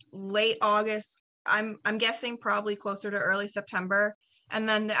released late August. I'm guessing probably closer to early September. And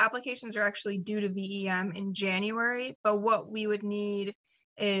then the applications are actually due to VEM in January. But what we would need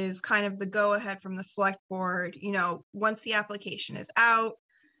is kind of the go ahead from the select board. Once the application is out,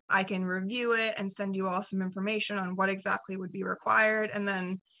 I can review it and send you all some information on what exactly would be required. And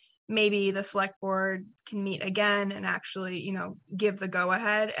then maybe the select board can meet again and actually, give the go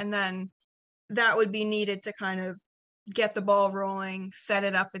ahead. And then that would be needed to kind of get the ball rolling, set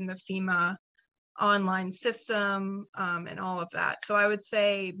it up in the FEMA online system, and all of that. So I would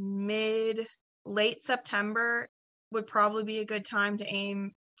say late September would probably be a good time to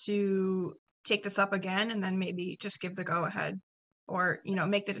aim to take this up again, and then maybe just give the go ahead or,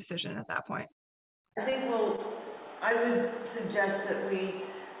 make the decision at that point. I think I would suggest that we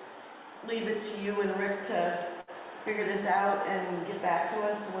leave it to you and Rick to figure this out and get back to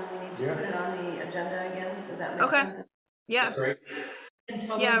us when we need to put it on the agenda again. Does that make sense? Yeah. Great.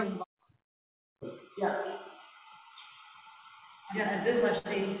 Yeah. Yeah, this is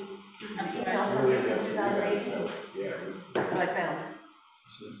the email from you from 2018 that I found.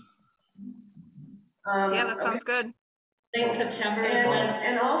 Yeah, that sounds good. Late September is when.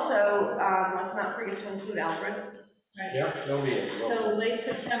 And also, let's not forget to include Alfred. Right. Yeah, they'll be. So late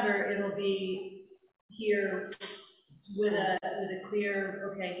September, it'll be here with a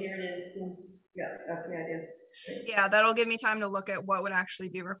clear, okay, here it is. Yeah, that's the idea. Yeah, that'll give me time to look at what would actually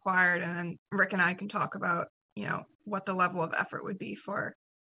be required, and then Rick and I can talk about, what the level of effort would be for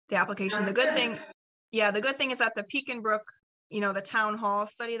the application. The good thing is that the Pekin Brook, the town hall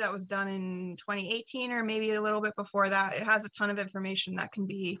study that was done in 2018 or maybe a little bit before that, it has a ton of information that can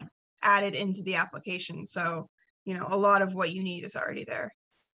be added into the application. So, a lot of what you need is already there.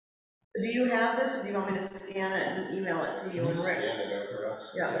 Do you have this, or do you want me to scan it and email it to you and Rick? Scan it over to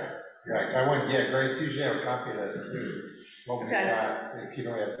us. Yeah. Right, Grace, usually have a copy of that too. What we got, if you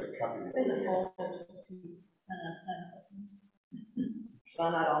don't have the copy. In the folders.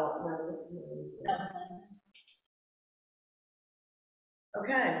 Well, not all, no, this is.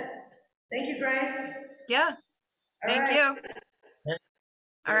 Okay, thank you, Grace. Yeah, thank you.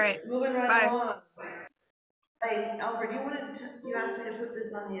 All right, moving right bye. along. Hey, Alfred, you asked me to put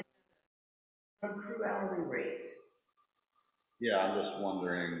this on the crew hourly rate. Yeah, I'm just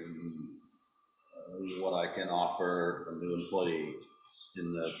wondering what I can offer a new employee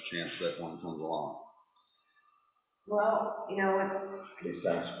in the chance that one comes along. Well, Based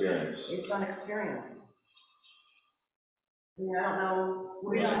on experience. Based on experience. I don't know.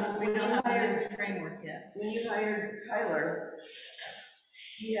 We don't have a new framework yet. When you hired Tyler,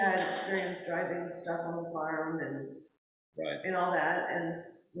 he had experience driving stuff on the farm and all that. And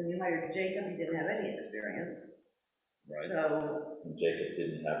when you hired Jacob, he didn't have any experience. Right. So Jacob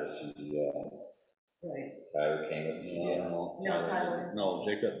didn't have a CDL. Right. Tyler came with a CDL. Tyler. No,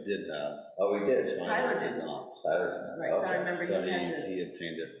 Jacob did have. Oh, he did. Tyler did did not. Tyler. Right. Okay. So I remember But he had to. he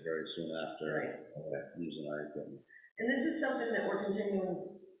obtained it very soon after Right. using our equipment. And this is something that we're continuing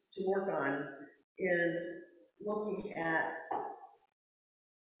to work on, is looking at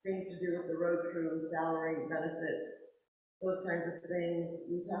things to do with the road crew, salary, benefits, those kinds of things.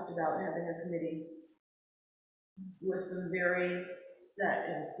 We talked about having a committee with some very set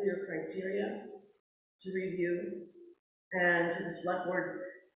and clear criteria to review. And so the select board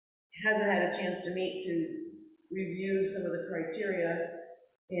hasn't had a chance to meet to review some of the criteria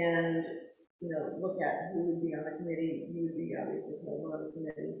and look at who would be on the committee. You would be obviously one on the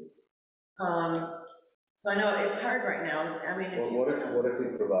committee. So I know it's hard right now. I mean, what if we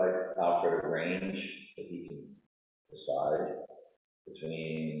provide Alfred a range that he can decide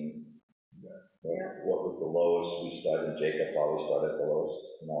between what was the lowest we started? Jacob always started at the lowest.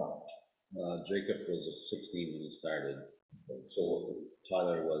 No. Jacob was a 16 when he started. So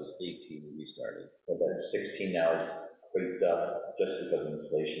Tyler was 18 when he started. But that's 16 now is creeped up just because of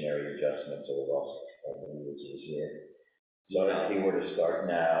inflationary adjustments over the last couple of years this year. So if he were to start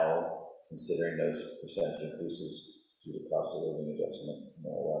now, considering those percentage increases due to cost of living adjustment,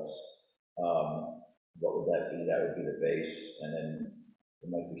 more or less, what would that be? That would be the base, and then there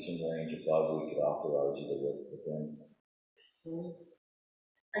might be some range above we could authorize you to work within.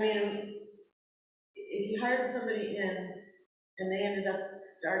 I mean, if you hired somebody in and they ended up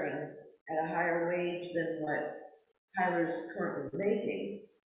starting at a higher wage than what Tyler's currently making,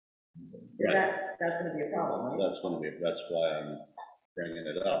 Right. that's gonna be a problem, right? That's why I'm bringing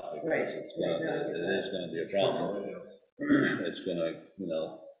it up, Right. because it is gonna be a problem. It's gonna,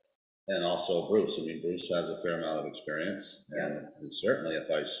 and also Bruce, Bruce has a fair amount of experience, and certainly if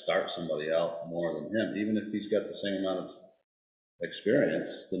I start somebody out more than him, even if he's got the same amount of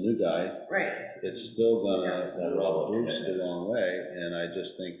experience, the new guy, Right. it's still gonna rub Bruce the wrong way, and I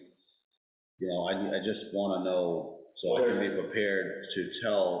just think, I just wanna know, so I can be prepared to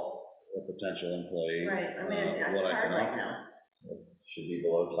tell a potential employee Right, I mean, it's what I hard can right offer. now. It should be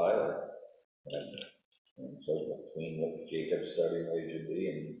below Tyler. And so between what Jacob's starting wage would be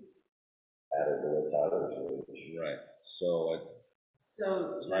and added below Tyler's wage. Right, so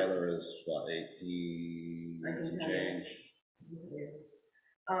So. Tyler is what, 18 I can and tell you. change? If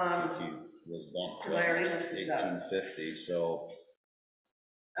he was bumped Because I already up looked this up. 1850, so.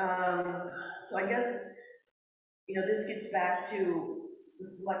 So I guess, this gets back to the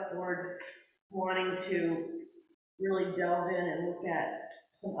select board wanting to really delve in and look at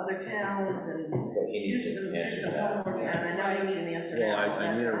some other towns and But he do needs some, to answer homework, that. and I know you need an answer Well, now.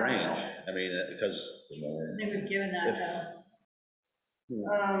 I need a That's not range, helpful. because, They were given that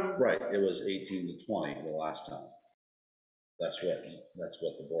though. right, it was 18 to 20 the last time. That's what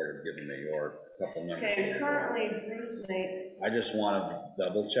the board had given me, or a couple members. Okay, currently Bruce makes, I just want to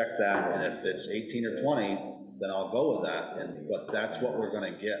double check that, and if it's 18 or 20, then I'll go with that, but that's what we're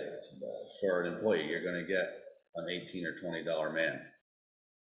gonna get for an employee. You're gonna get an $18 or $20 man.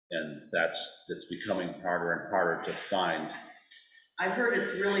 And it's becoming harder and harder to find I've heard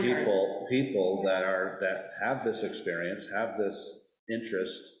it's really hard. people that have this experience, have this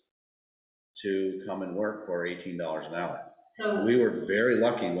interest to come and work for $18 an hour. So, We were very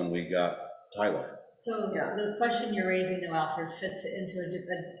lucky when we got Tyler. so Yeah. the question you're raising though, Alfred, fits into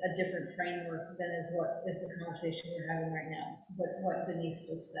a different framework than what is the conversation we're having right now, what Denise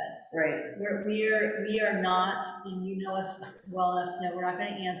just said. Right. We are not, and you know us well enough to know, we're not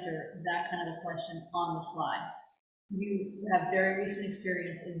going to answer that kind of a question on the fly. You have very recent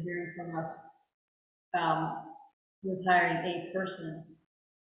experience in hearing from us with hiring a person,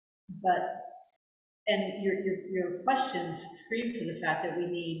 and your questions scream for the fact that we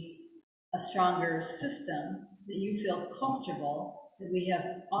need a stronger system that you feel comfortable that we have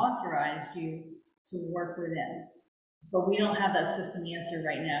authorized you to work within. But we don't have that system answer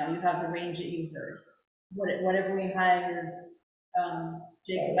right now. You have the range that you heard. Whatever we hired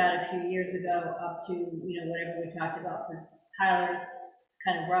Jacob about a few years ago up to, whatever we talked about for Tyler, it's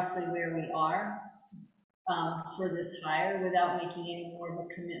kind of roughly where we are for this hire without making any more of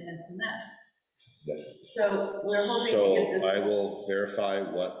a commitment than that. So we're hoping to get this. So I will verify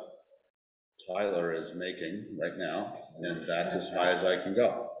what Tyler is making right now, and that's as high as I can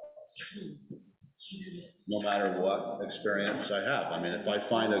go. No matter what experience I have. If I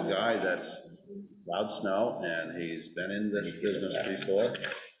find a guy that's plowed snow and he's been in this business before,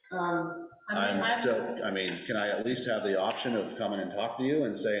 can I at least have the option of coming and talk to you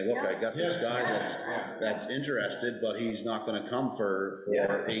and saying, look, I got this guy that's interested, but he's not gonna come for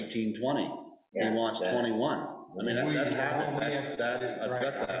 18, 20. He wants 21. That's happened. I've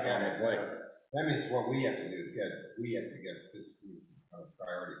got that on the plate. That means what we have to do is we have to get this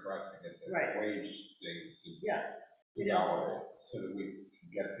priority for us to get the wage thing developed so that we can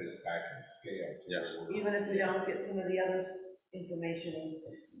get this back in scale. Yes. Even if we don't get some of the other information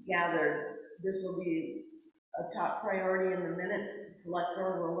gathered, this will be a top priority in the minutes. The select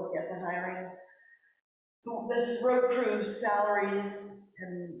board will look at the hiring. This road crew salaries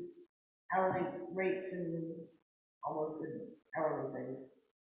and hourly rates and all those good hourly things.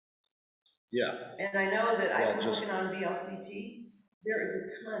 Yeah. And I know that I was looking on VLCT, there is a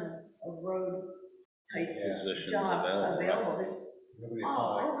ton of road type jobs available. There's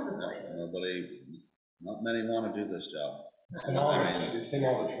all over the place. Not many want to do this job. It's in all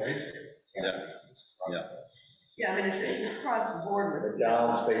the trades. Yeah, it's across the board with.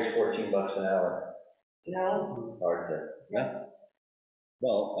 McDonald's pays $14 an hour. It's hard to. Yeah.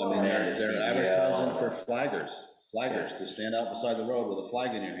 Well, they're advertising for flaggers to stand out beside the road with a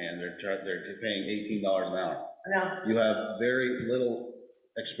flag in your hand. They're paying $18 an hour. I know. You have very little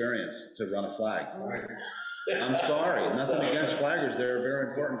experience to run a flag. Right. I'm sorry, nothing against flaggers, they're a very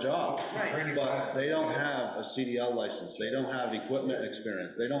important job. Right. But they don't have a CDL license, they don't have equipment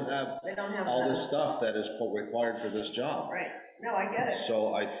experience, they don't have all this stuff that is required for this job. Right, no, I get it.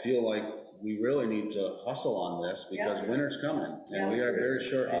 So I feel like we really need to hustle on this because winter's coming and we are very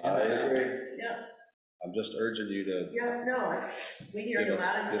short. I agree. Yeah, I'm just urging you to, yeah, no, we hear you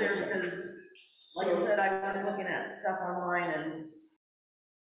loud and clear because, like I said, I was looking at stuff online and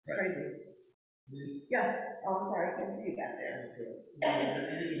it's crazy. Yeah, oh, I'm sorry, I can't see you back there.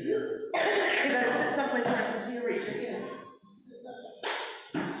 You gotta sit someplace where I can see you raise your hand.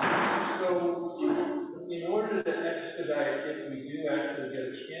 So, in order to expedite, if we do actually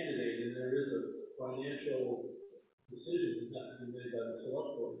get a candidate, and there is a financial decision that has to be made by the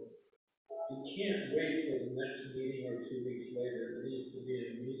select board, you can't wait for the next meeting or 2 weeks later. It needs to be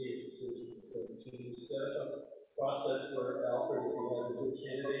an immediate decision. So can you set up a process where Alfred, if he has a good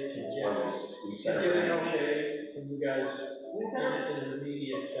candidate, can get an okay from you guys in an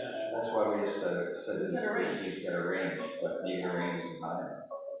immediate fashion? That's why we just said he's got a range, but maybe a range is higher.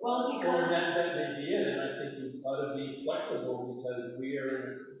 Well, if you Well, come, that may be it, and I think you ought to be flexible because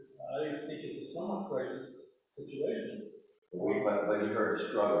I think it's a somewhat crisis situation. But you heard the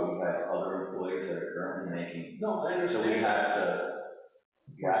struggle, we have other employees that are currently making. No, I understand. So we have to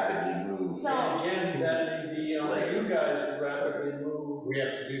rapidly move. So, again, that may be on you guys to rapidly move. We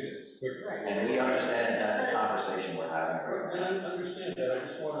have to do this quickly. And we understand that's a conversation we're having right now. And I understand that, I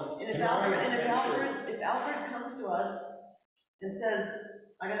just want to. and if Alfred comes to us and says,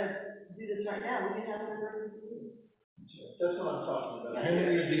 I gotta do this right now, we can have an emergency meeting. That's what I'm talking about. Can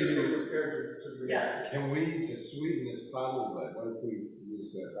we do- Prepared to react. Can we, to sweeten this pot a little bit, what if we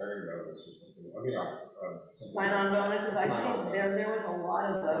use the hiring bonus or something? I mean, Sign-on bonuses, I see, there was a lot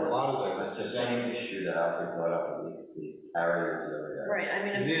of a those. lot of That's them. the same issue that Alfred brought up with the area with the other guys. Right, I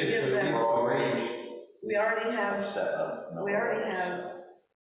mean, if It we is, give but it them, is- We're already we already have set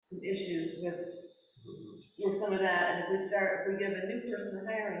some issues with some of that, and if we give a new person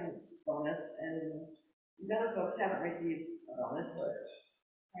a hiring bonus, and these other folks haven't received a bonus.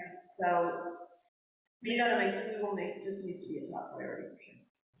 Right. So, we will make, this needs to be a top priority for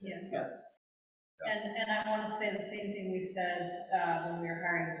sure. Yeah. And I want to say the same thing we said when we were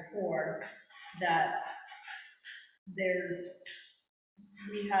hiring before, that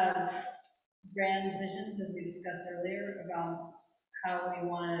we have grand visions, as we discussed earlier, about how we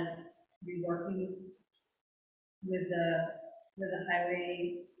want to be working with the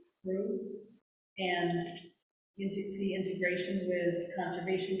highway crew and see integration with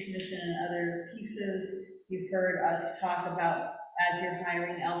Conservation Commission and other pieces. You've heard us talk about, as you're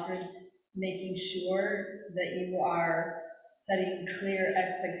hiring Alfred, making sure that you are setting clear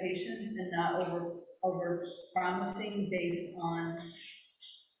expectations and not over promising based on.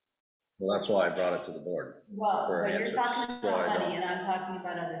 well, that's why I brought it to the board. Well, for an but you're answer. talking So I about don't- money and I'm talking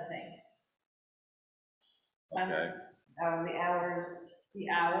about other things. Okay, The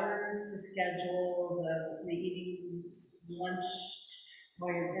hours, The schedule, the eating lunch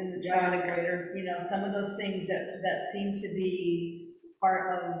while you're in the driving truck, the grader. you know, some of those things that seem to be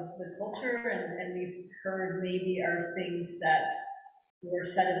part of the culture and we've heard maybe are things that were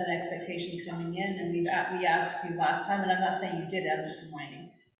set as an expectation coming in, and we asked you last time, and I'm not saying you did, I'm just reminding,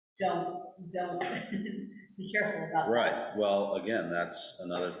 don't be careful about that. right, well, again, that's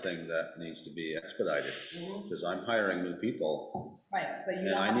another thing that needs to be expedited, because I'm hiring new people, Right, but you and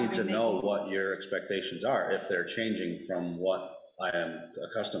don't I have need be to know making- what your expectations are, if they're changing from what I am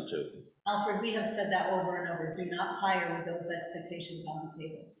accustomed to. Alfred, we have said that over and over, do not hire with those expectations on the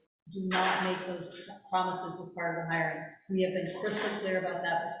table. Do not make those promises as part of the hiring. We have been crystal clear about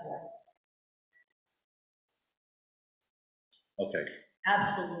that before. Okay,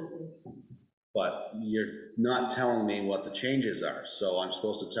 Absolutely. but you're not telling me what the changes are, so I'm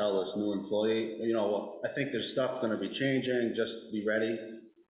supposed to tell this new employee, you know, I think there's stuff gonna be changing, just be ready.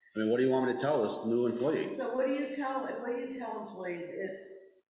 I mean, what do you want me to tell this new employee? So what do you tell employees?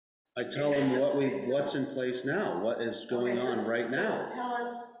 I tell them what's in place now, what is going on right now. So tell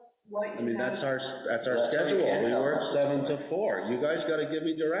us what you have. I mean, that's our That's what you schedule, can't we tell work us. 7 to 4. You guys gotta give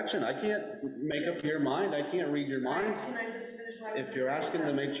me direction, I can't make up your mind, I can't read your mind. Can I just finish what I was If you're gonna say? asking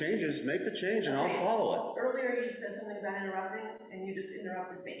to make changes, make the change and I'll Okay. follow Earlier you said something about interrupting, and you just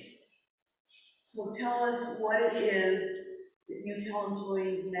interrupted me. So tell us what it is that you tell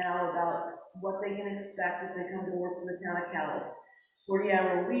employees now about what they can expect if they come to work in the town of Calais.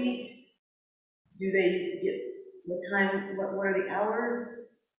 40-hour week, do they get, what time, what are the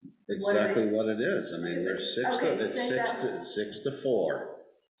hours? it. What are Exactly what it is, I mean, there's Okay, it's say that. 6 to 4,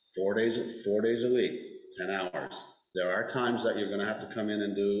 4 days a week, 10 hours. There are times that you're gonna have to come in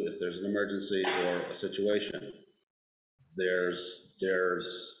and do, if there's an emergency or a situation. There's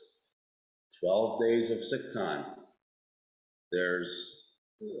 12 days of sick time. There's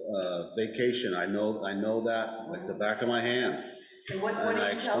vacation, I know that like the back of my hand. And what do And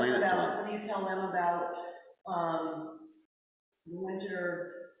I you tell explain them it to about, what do you tell them about the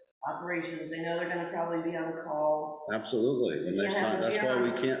winter operations? They know they're gonna probably be on call. Absolutely, when they sign, that's why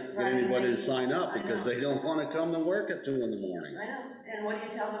we can't get anybody to sign up, I because know. they don't want to come to work at 2 in the morning. I know, and what do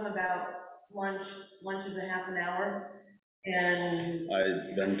you tell them about lunch? Lunch is a half an hour, and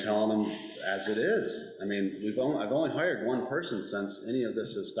I've been telling them as it is. I mean, I've only hired one person since any of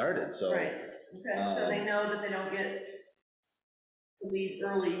this has started, so. right, okay, so they know that they don't get to leave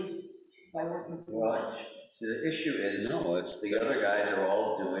early by working through lunch. See, the issue is, No, it's the other guys are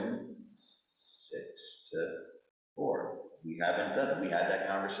all doing 6 to 4. We haven't done it. We had that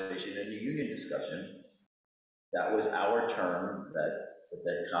conversation in the union discussion. That was our term, that if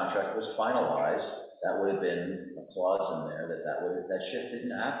that contract was finalized, that would have been a clause in there that shift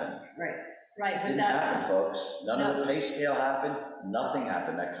didn't happen. Right. Right, It but didn't that, happen, folks. None of the pay scale happened, nothing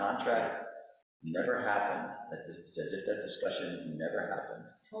happened. That contract never happened. It's as if that discussion never happened.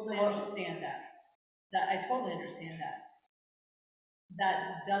 totally understand that. I totally understand that.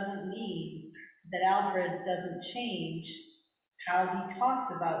 That doesn't mean that Alfred doesn't change how he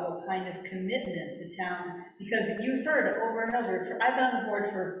talks about what kind of commitment the town, because you've heard over and over, I've been on the board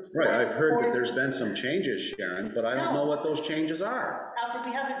for. Right, I've heard that there's been some changes, Sharon, but I don't know what those changes are. Alfred,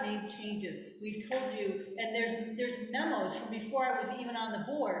 we haven't made changes. We've told you, and there's memos from before I was even on the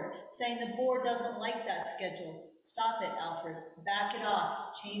board saying the board doesn't like that schedule. Stop it, Alfred, back it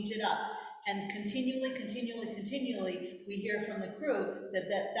off, change it up. And continually, we hear from the crew that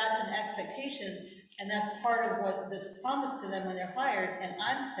that's an expectation, and that's part of what the promise to them when they're hired. And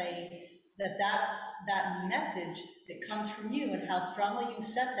I'm saying that message that comes from you and how strongly you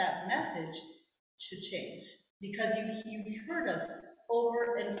set that message should change. Because you've heard us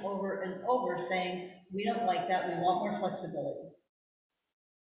over and over and over saying, we don't like that, we want more flexibility.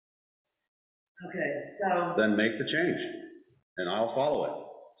 Okay, so. Then make the change, and I'll follow it.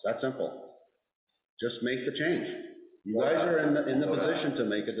 It's that simple. Just make the change. You guys are in the position to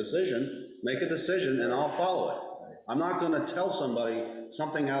make a decision, and I'll follow it. I'm not gonna tell somebody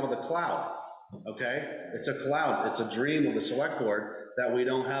something out of the cloud, okay? It's a cloud, it's a dream of the select board that we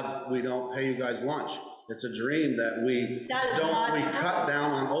don't pay you guys lunch. It's a dream that we cut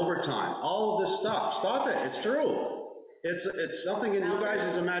down on overtime, all of this stuff. Stop it, it's true. It's something in you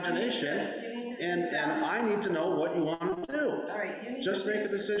guys' imagination. And I need to know what you want to do. All right, you need just make a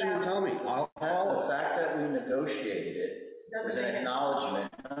decision and tell me. I'll follow. The fact that we negotiated it was an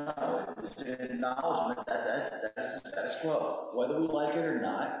acknowledgement. No, it was an acknowledgement that that's the status quo. Whether we like it or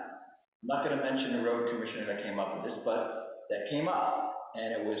not, I'm not going to mention the road commissioner that came up with this, but that came up,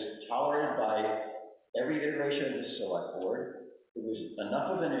 and it was tolerated by every iteration of this select board. It was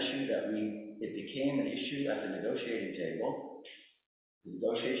enough of an issue that it became an issue at the negotiating table. The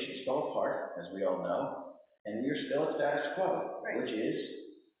negotiations fell apart, as we all know, and we are still at status quo, right, which is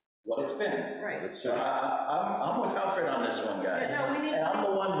what it's been. Right. So I'm with Alfred on this one, guys. Yeah, no, and I'm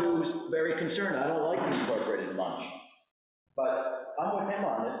the one who's very concerned. I don't like the incorporated lunch. But I'm with him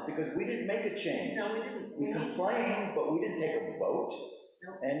on this because we didn't make a change. No, we didn't. We complained, but we didn't take a vote.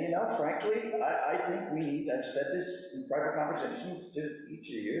 Nope. And frankly, I think we need to, I've said this in private conversations to each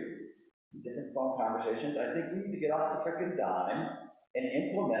of you, different phone conversations, I think we need to get off the frickin' dime and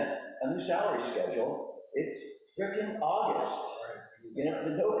implement a new salary schedule. It's frickin' August.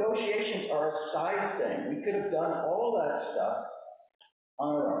 The negotiations are a side thing. We could have done all that stuff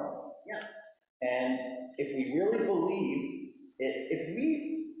on our own. Yeah. And if we really believed, if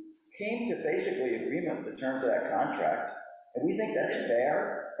we came to basically agreement with the terms of that contract, and we think that's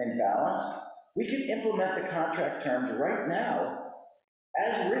fair and balanced, we could implement the contract terms right now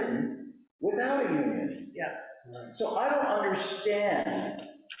as written without a union. Yeah. So I don't understand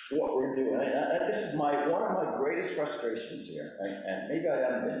what we're doing. This is one of my greatest frustrations here, and maybe I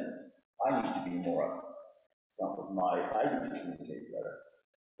haven't been. I need to be more upfront with I need to communicate better.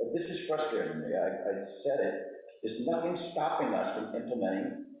 But this is frustrating me. I said it. There's nothing stopping us from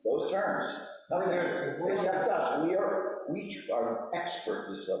implementing those terms. Nothing except us. We are expert,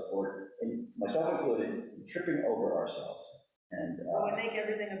 this subboard, and myself included, in tripping over ourselves. And we make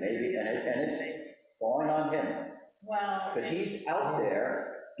everything a maybe, and it's falling on him. Wow. Because he's out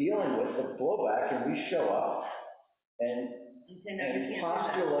there dealing with the blowback, and we show up and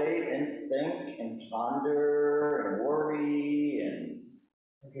postulate and think and ponder and worry and.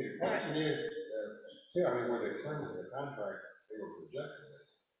 Okay, the question is, too, with the terms of the contract they were projecting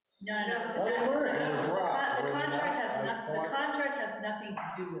this, No, Oh, they were, they were dropped. the were they not? contract I has nothing to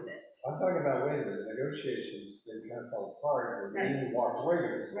do with it. I'm talking about, wait a minute, the negotiations, they kind of fell apart, where they walked away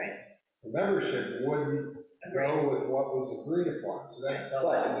with this. Right. The membership wouldn't go with what was agreed upon, so that's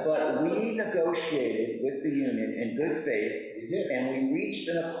telling. But we negotiated with the union in good faith, We did. and we reached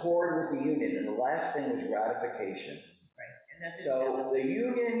an accord with the union, and the last thing was ratification. And that's. So the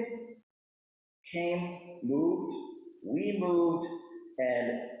union moved, we moved,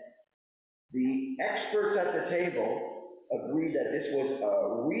 and the experts at the table agreed that this was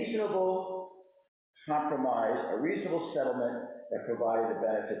a reasonable compromise, a reasonable settlement that provided a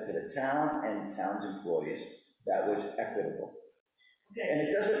benefit to the town and town's employees that was equitable. And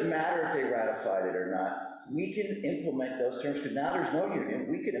it doesn't matter if they ratified it or not. We can implement those terms, because now there's no union.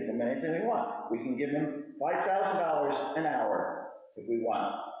 We can implement anything we want. We can give them $5,000 an hour if we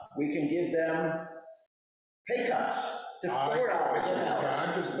want. We can give them pay cuts to $4 an hour.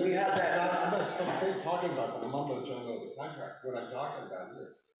 I'm just We have that. I'm not talking about the mumbo jumbo of the contract. What I'm talking about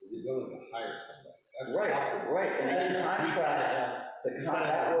here is the ability to hire somebody. That's Right. And that contract,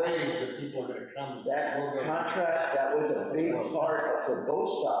 that people are going to come. That contract, that was a big part for both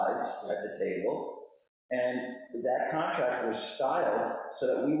sides at the table. And that contract was styled so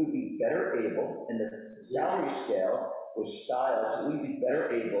that we would be better able, and the salary scale was styled so we'd be better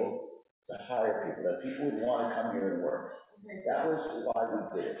able to hire people, that people would want to come here and work. That was why we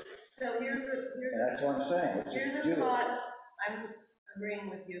did it. So here's And that's what I'm saying, let's just here's do a it. thought, I'm agreeing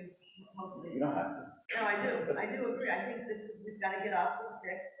with you mostly. You don't have to. No, I do agree. I think we've got to get off the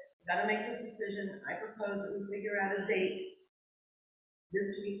stick. We've got to make this decision. I propose that we figure out a date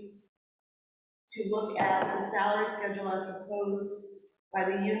this week to look at the salary schedule as proposed by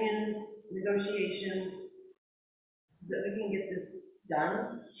the union negotiations so that we can get this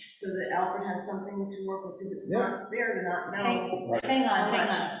done, so that Alfred has something to work with, because it's not fair to not know. Hang on.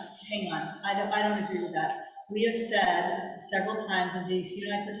 I don't agree with that. We have said several times, and Denise,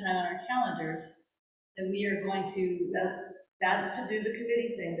 you and I put time on our calendars, that we are going to. That's to do the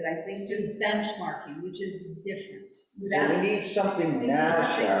committee thing, that I think just benchmarking, which is different. We need something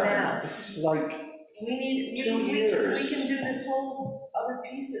now, Sharon. This is like we need 2 years. We can do this whole other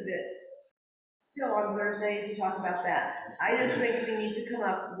piece of it still on Thursday to talk about that. I just think we need to come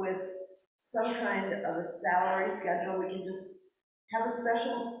up with some kind of a salary schedule. We can just have a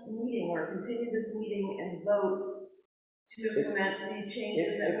special meeting or continue this meeting and vote to implement the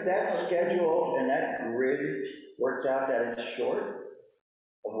changes. If that schedule and that grid works out that it's short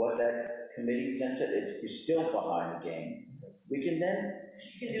of what that committee thinks you're still behind the game. We can then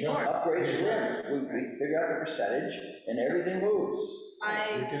upgrade the grid. We figure out the percentage and everything moves.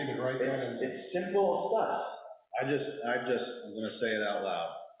 It's simple stuff. I'm gonna say it out loud.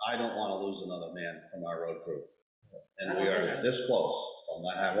 I don't want to lose another man from our road crew. And we are this close from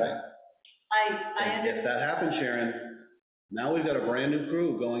that happening. If that happens, Sharon, now we've got a brand new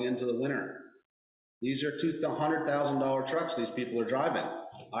crew going into the winter. These are $200,000 trucks these people are driving.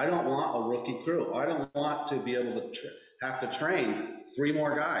 I don't want a rookie crew. I don't want to be able to have to train 3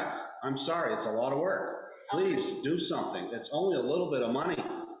 more guys. I'm sorry, it's a lot of work. Please do something. It's only a little bit of money.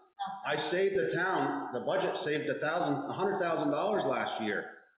 I saved the town, the budget saved $100,000 last year.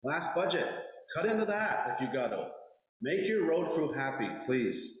 Last budget, cut into that if you got to. Make your road crew happy,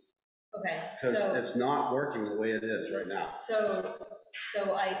 please. Okay. Because it's not working the way it is right now.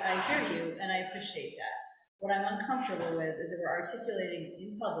 So I hear you, and I appreciate that. What I'm uncomfortable with is that we're articulating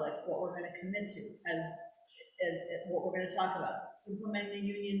in public what we're going to commit to as what we're going to talk about. Implementing the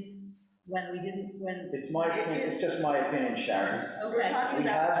union when It's just my opinion, Sharon. Okay. We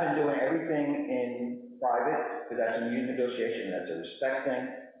have been doing everything in private, because that's a union negotiation, that's a respect thing,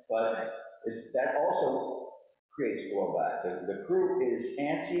 but that also creates blowback. The crew is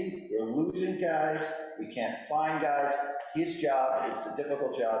antsy, we're losing guys, we can't find guys. His job, it's a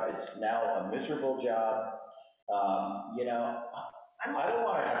difficult job, it's now a miserable job. I don't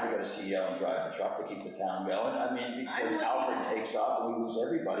want to have to go to CEO and drive the truck to keep the town going. I mean, because Alfred takes off and we lose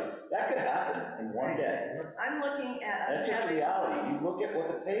everybody. That could happen in one day. I'm looking at us. That's just reality. You look at what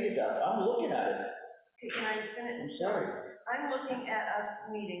the pay is out there. I'm looking at it. Can I finish? I'm sorry. I'm looking at us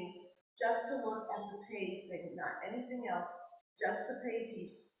meeting just to look at the pay thing, not anything else, just the pay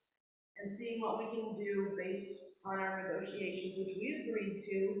piece, and seeing what we can do based on our negotiations, which we agreed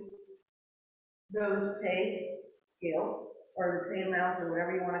to, those pay scales, or the pay amounts, or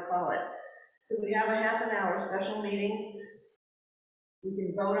whatever you want to call it. So we have a half an hour special meeting. We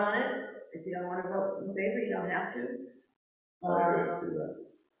can vote on it. If you don't want to vote in favor, you don't have to. Let's do that.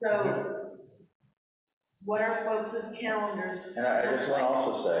 So what are folks' calendars? And I just want to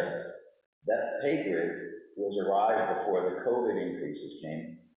also say that pay grid was arrived before the COVID increases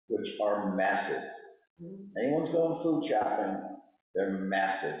came. which are massive. Anyone's going food shopping, they're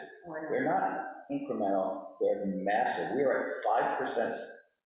massive. They're not incremental, they're massive. We are at 5%,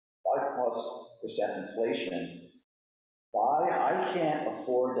 5+% inflation. I can't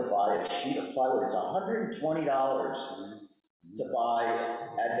afford to buy a sheet of plywood. It's $120 to buy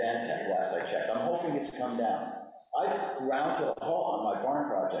Advantech, last I checked. I'm hoping it's come down. I ground to a halt on my barn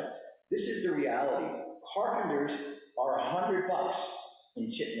project. This is the reality. Carpenters are $100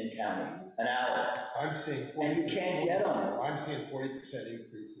 in Chittenden County an hour. I'm seeing 40%. And you can't get them. I'm seeing 40%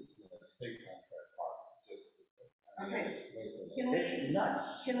 increases in the state contract costs. Okay. It's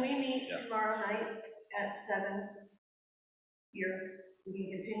nuts. Can we meet tomorrow night at 7 here? We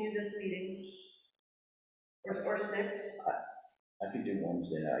can continue this meeting. Or 6? I can do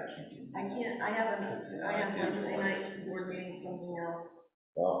Wednesday night, I can't do. I can't, I have Wednesday night board meeting, something else.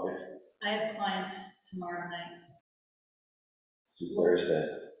 Well, if I have clients tomorrow night. it's do Thursday.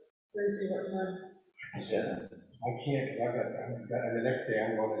 Thursday, what time? Yes. I can't, because and the next day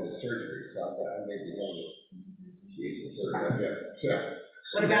I'm going into surgery, so I may be going to. Jesus. So.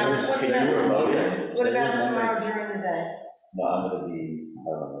 What about tomorrow during the day? No, I'm gonna be, I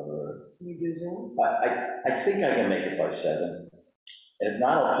don't know where. You do Zoom? I think I can make it by 7. And if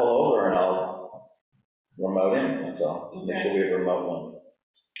not, I'll pull over and I'll remote in, that's all. Just make sure we have a remote one.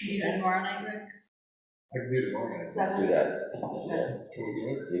 You do tomorrow night, Rick? I can do tomorrow night. Let's do that. Let's do that. Can we do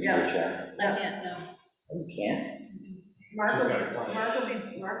it? If you're chatting. I can't, no. You can't? Mark will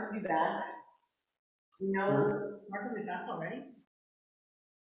be back. No. Mark will be back already?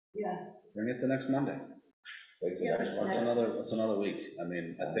 Yeah. Bring it to next Monday. Wait till next month. It's another week. I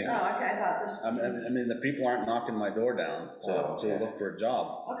mean, I think. Oh, okay, I thought this. I mean, the people aren't knocking my door down to look for a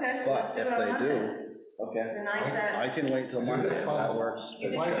job. Okay, well, let's But do if it on they Monday. do, Okay. The night that. I can wait till Monday if that works.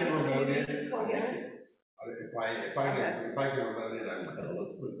 If I can remote in, Okay. if I can remote in, I'm,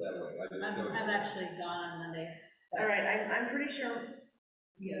 let's put it that way. I just don't. I'm actually gone on Monday. All right, I'm pretty sure.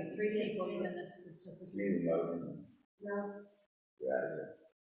 You have 3 people, even if it's just a Me remote in. No. You're out of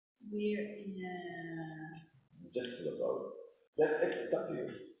here. Yeah. Just for the vote. It's up to you.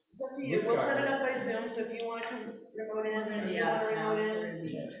 It's up to you. We'll set it up by Zoom, so if you want to come remote in, and you want to remote in.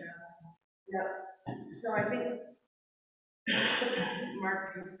 Yep. So I think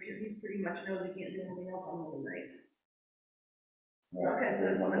Mark, he's pretty much knows he can't do anything else on Monday nights. Okay,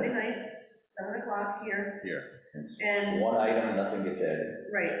 so Monday night, 7 o'clock here. Here. And one item, nothing gets added.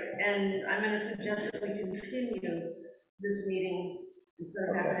 right, and I'm going to suggest that we continue this meeting instead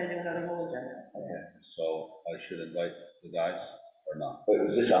of having to do another whole agenda. Okay. So I should invite the guys or not? Wait,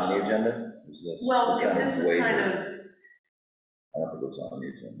 was this on the agenda? Is this? Well, What kind this of was waiver? kind of, I don't think it was on the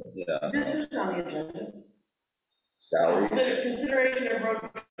agenda. Yeah. this was on the agenda. Salaries? Consideration of road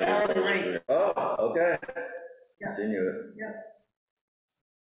hourly rate. Oh, okay. Yeah. Continue it. Yep.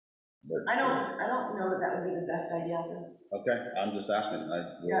 But I don't know that would be the best idea. Okay, I'm just asking. I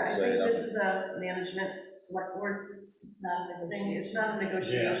Yeah, will I say think this nothing. is a management select board It's not a thing, negotiation. it's not a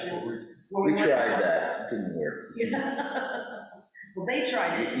negotiation. we tried that, it didn't work. Yeah. Well, they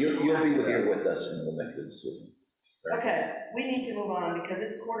tried it. You'll be here with us and we'll make the decision. Okay, we need to move on because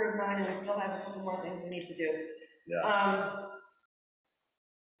it's 8:45 and we still have a couple more things we need to do. Yeah.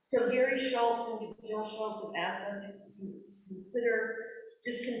 So Gary Schultz and Jill Schultz have asked us to consider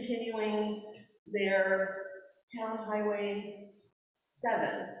discontinuing their Town Highway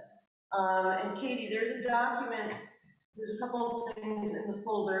 7. And Katie, there's a document, there's a couple of things in the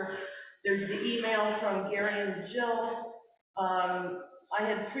folder. There's the email from Gary and Jill. I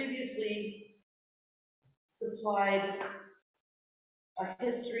had previously supplied a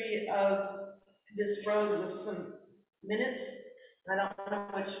history of this road with some minutes. I don't know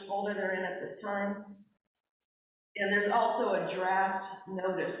which folder they're in at this time. And there's also a draft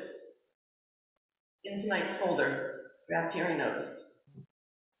notice in tonight's folder, draft hearing notice.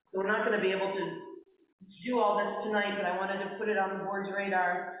 So we're not going to be able to do all this tonight, but I wanted to put it on the board's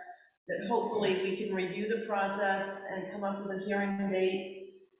radar that hopefully we can review the process and come up with a hearing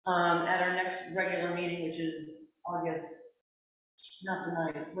date at our next regular meeting, which is August, not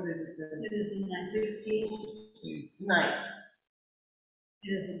the 9th, what is it? It is the 16th? 9th.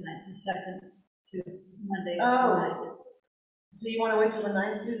 It is the 9th, the second Tuesday, Monday. Oh. So you want to wait till the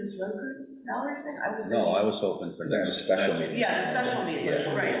 9th to do this road crew salary thing? I was thinking. No, I was hoping for There's a next. special meeting. Yeah, the special meeting,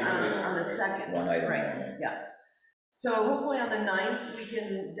 Special right, meeting. on the 2nd. One item. Right, yeah. So hopefully on the 9th, we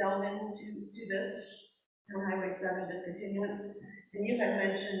can delve into this, Town Highway 7 discontinuance. And you had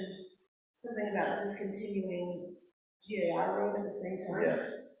mentioned something about discontinuing GAR road at the same time. Yeah.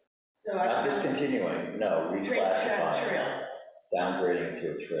 So Not discontinuing, no, reclassifying, Trail. downgrading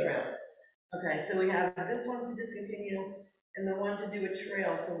to a trail. Okay, so we have this one to discontinue, and the one to do a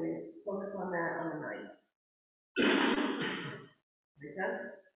trail, so we focus on that on the 9th. Make sense?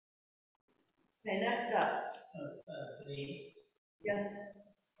 Okay, next up. Denise, Yes.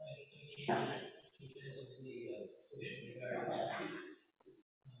 because of the issue regarding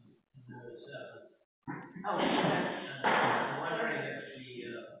number 7. Oh, okay. I'm wondering if the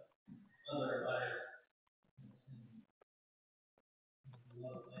other buyer has been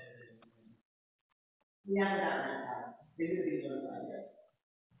notified. We haven't gotten that far. They will be notified, yes.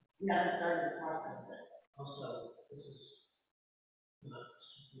 We haven't started the process yet. Also, this is not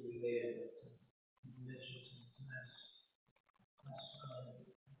strictly related, but you mentioned sometimes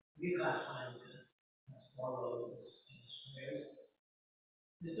reclassifying as 4 roads as squares.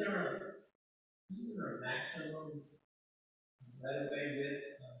 Isn't there a maximum right-of-way width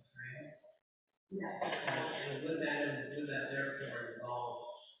on the trail? Yeah. And would that therefore involve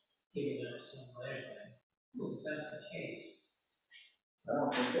giving up some right-of-way? Because if that's the case. I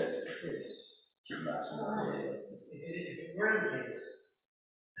don't think that's the case. If it were the case,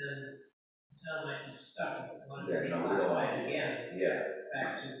 then the town might be stuck if it wanted to Yeah, no, reclassify it again. Yeah,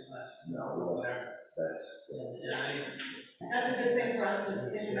 Back to class 4 No, or whatever. That's a good thing for us to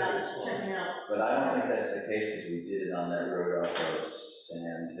think about checking out. but I don't think that's the case because we did it on that road off of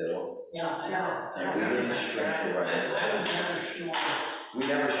Sand Hill. Yeah. And we didn't shrink the right. I was never sure. We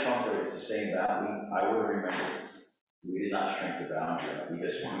never shrunk it, it's the same boundary. I would remember. We did not shrink the boundary. We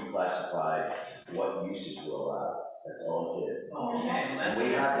just reclassified what uses were allowed. That's all it did. Oh, okay. And we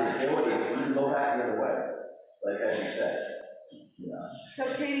have the ability, we can go back the other way, like as you said. So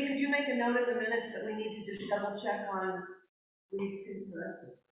Katie, could you make a note in the minutes that we need to just double check on Reed's concern?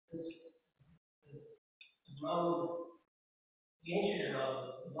 The road, the ancient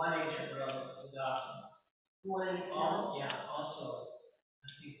road, one ancient road was adopted. Also, I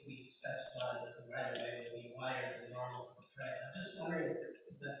think we specified that the right of way would be wider than normal for the track. I'm just wondering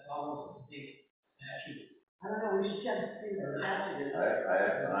if that follows the state statute. I don't know, we should check to see what the statute is.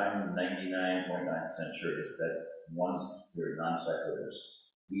 I'm 99.9% sure that's ones that are non sequiturs.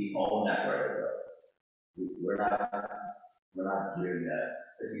 We own that right of way. We're not doing that.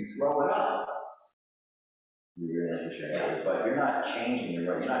 If you throw it up, you're relinquishing it, but you're not changing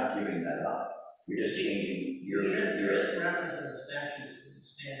the road. You're not giving that up. You're just changing your. There is reference in the statutes to the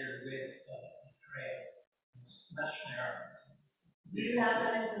standard width of the trail. It's much narrower. Do you have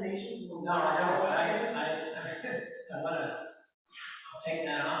that information? No, I don't. I want to. I'll take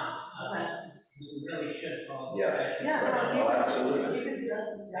that on. Because we really should follow the statute. Yeah, no, absolutely. You can address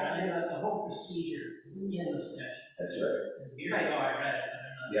the statute. I mean, the whole procedure is in the statute. That's right. Years ago I read it.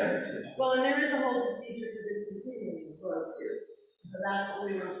 Yeah, that's good. Well, and there is a whole procedure for discontinuing the road too. So that's what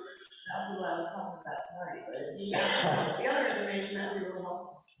I was talking about tonight. But if you have the other information, that would be really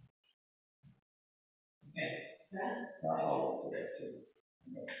helpful. Okay. I'll look for that too.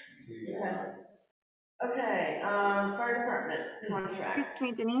 Okay, fire department contract. Excuse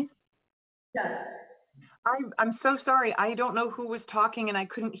me, Denise. Yes. I'm so sorry. I don't know who was talking and I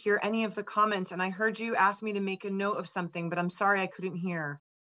couldn't hear any of the comments, and I heard you ask me to make a note of something, but I'm sorry I couldn't hear.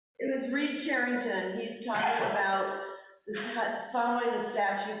 It was Reed Charrington. He's talking about this, following the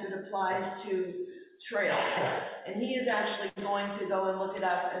statute that applies to trails. And he is actually going to go and look it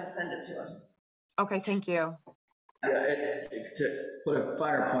up and send it to us. Okay, thank you. Yeah, to put a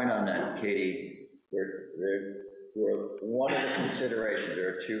finer point on that, Katie, one of the considerations, there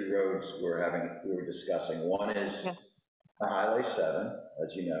are 2 roads we were discussing. One is Highway 7,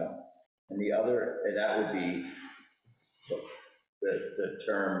 as you know, and the other, and that would be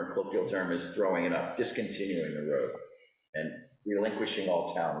the colloquial term is throwing it up, discontinuing the road and relinquishing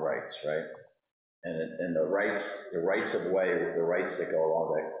all town rights, right? And the rights of way, the rights that go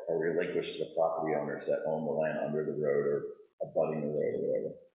along that are relinquished to the property owners that own the land under the road or abutting the road or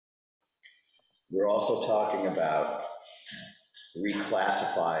whatever. We're also talking about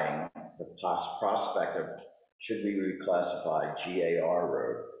reclassifying the prospect of, should we reclassify GAR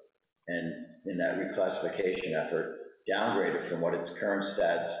Road? And in that reclassification effort, downgrade it from what its current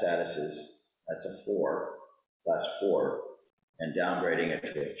status is, that's a 4, class 4, and downgrading it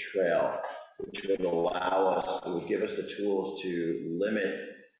to a trail, which would allow us, it would give us the tools to limit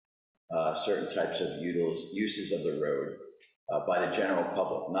certain types of uses of the road by the general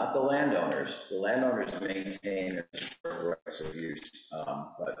public, not the landowners. The landowners maintain their rights of use,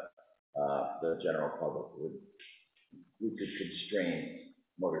 but the general public we could constrain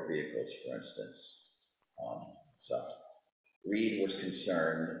motor vehicles, for instance. So Reed was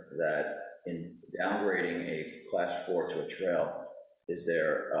concerned that in downgrading a class 4 to a trail, is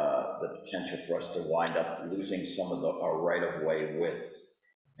there the potential for us to wind up losing some of our right-of-way width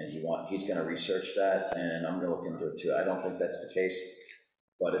and he's gonna research that, and I'm gonna look into it too. I don't think that's the case,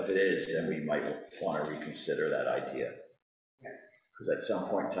 but if it is, then we might wanna reconsider that idea. Because at some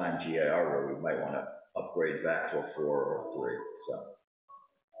point in time, GIR road, we might wanna upgrade back to a 4 or a 3, so.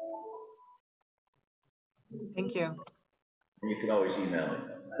 Thank you. And you can always email me.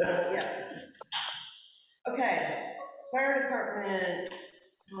 Yeah. Okay, fire department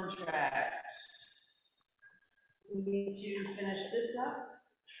contract. We need to finish this up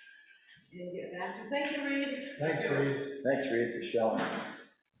and get back to, thank you, Reed. Thanks, Reed. Thanks, Reed, for showing.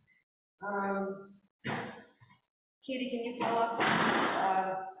 Katie, can you call up,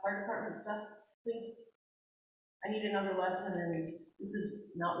 fire department stuff, please? I need another lesson, and this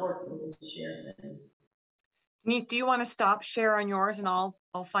is not working with this share thing. Denise, do you want to stop share on yours and I'll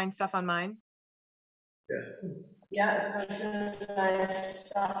find stuff on mine? Yeah, as soon as I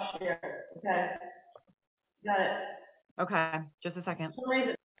stop share, okay? Got it. Okay, just a second. For some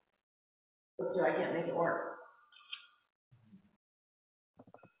reason, so I can't make it work.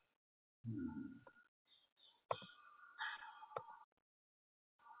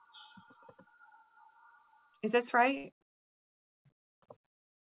 Is this right?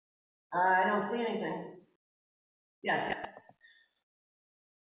 I don't see anything. Yes.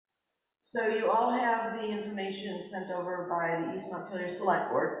 So you all have the information sent over by the East Montpelier Select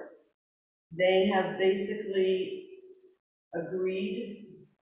Board. They have basically agreed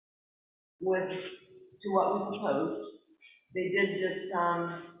to what we proposed. They did this,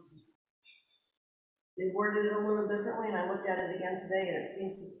 they worded it a little differently, and I looked at it again today, and it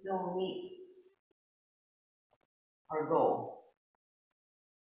seems to still meet our goal.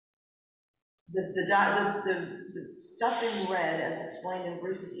 The stuff in red, as explained in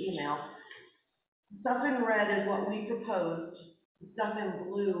Bruce's email, the stuff in red is what we proposed. The stuff in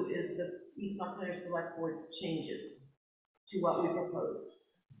blue is the East Montpelier Select Board's changes to what we proposed.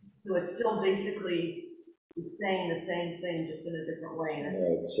 So it's still basically saying the same thing, just in a different way.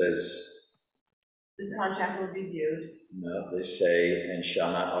 No, it says, this contract will be viewed. no, they say, and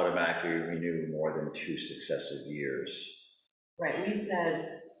shall not automatically renew more than 2 successive years. Right, we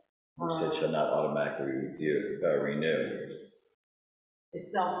said. We said shall not automatically renew.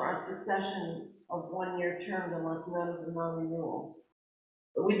 Itself for a succession of 1-year terms unless notice of non-renewal.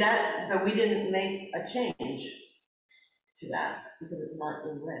 But we didn't make a change to that because it's not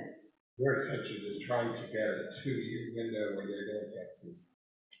in red. We're essentially just trying to get a 2-year window where they don't get the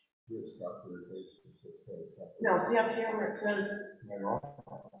risk authorization. No, see up here where it says,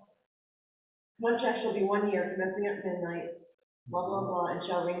 contract shall be 1 year commencing at midnight, blah, blah, blah, and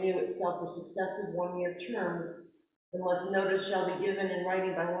shall renew itself for successive 1-year terms unless notice shall be given in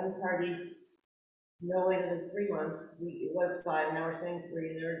writing by one party no later than 3 months. It was 5, now we're saying 3,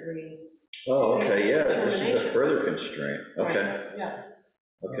 and they're agreeing. Oh, okay, yeah, this is a further constraint. Okay. Right. Yeah.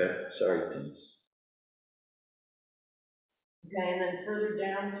 Okay, sorry, Denise. Okay, and then further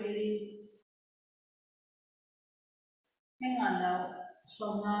down, Katie. Hang on though,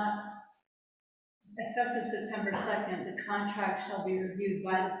 shall not, effective September 2nd, the contract shall be reviewed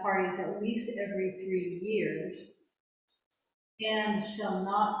by the parties at least every 3 years and shall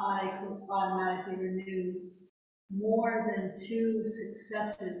not automatically renew more than 2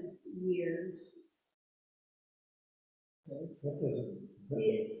 successive years. What does it?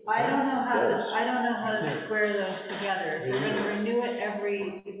 I don't know how to square those together. If we're going to renew it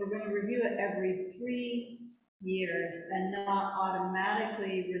if we're going to review it every 3 years and not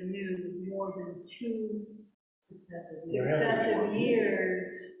automatically renew more than 2 successive years. You have to review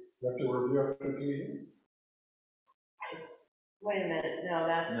after 2 years? Wait a minute, no,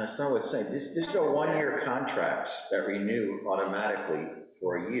 that's. No, that's not what it's saying. These are 1-year contracts that renew automatically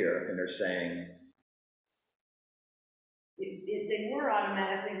for a year, and they're saying. They were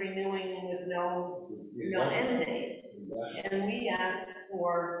automatically renewing with no end date. And we asked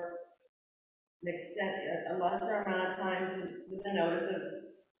for a lesser amount of time with a notice of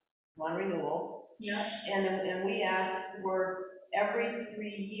non-renewal. Yeah. And we asked for every 3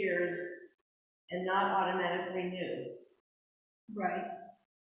 years and not automatic renew. Right.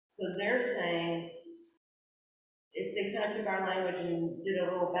 So they're saying, if they kind of took our language and did it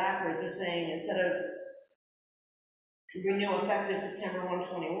a little backwards, they're saying instead of renew effective September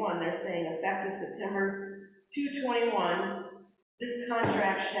 1/21, they're saying effective September 2/21, this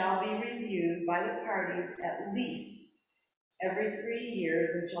contract shall be reviewed by the parties at least every 3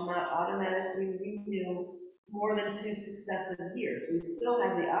 years and shall not automatically renew more than 2 successive years. We still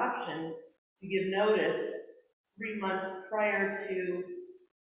have the option to give notice 3 months prior to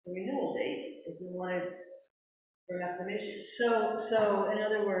the renewal date if we want to bring up some issues. So in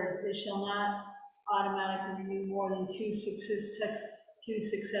other words, it shall not automatically renew more than 2 2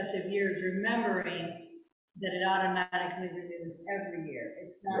 successive years, remembering that it automatically renews every year.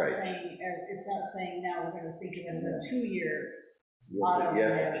 It's not Right. saying now we're gonna think of it as a 2-year. You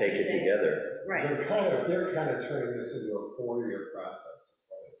have to take it together. Right. They're kind of turning this into a 4-year process.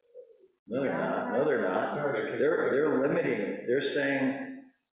 No, they're not. No, they're not. They're limiting, they're saying,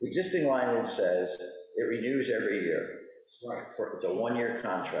 existing language says it renews every year. Right. It's a 1-year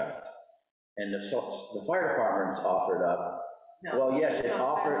contract. And the fire department's offered up, well, yes, it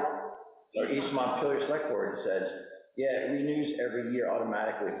offered, or East Montpelier Select Board says, yeah, it renews every year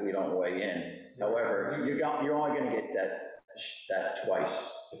automatically if we don't weigh in. However, you're only gonna get that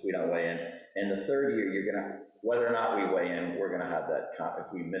twice if we don't weigh in. And the 3rd year, you're gonna, whether or not we weigh in, we're gonna have that,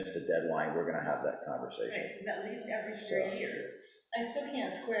 if we miss the deadline, we're gonna have that conversation. Right, so it's at least every 3 years. I still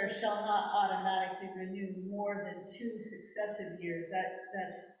can't square shall not automatically renew more than 2 successive years.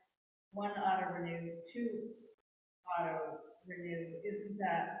 That's 1 auto renew, 2 auto renew. Isn't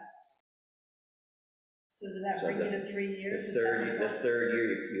that? So does that bring you to 3 years? The third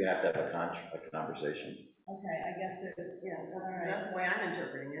year, you have to have a conversation. Okay, I guess it, Yeah, that's the way I'm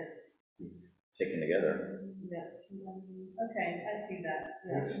interpreting it. Taken together. yeah. Okay, I see that.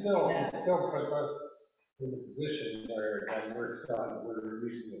 It still puts us in the position where we're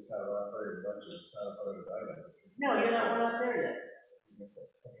using this out of our operating budget, it's not a voted item. No, we're not there yet.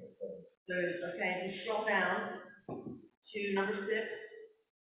 Okay, if you scroll down to number 6. Did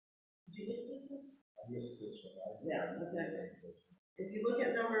you look at this one? I missed this one. Yeah, okay. If you look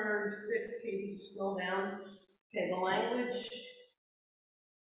at number 6, Katie, you scroll down. Okay, the language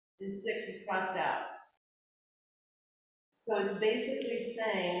in 6 is crossed out. So it's basically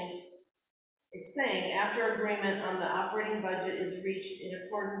saying, after agreement on the operating budget is reached in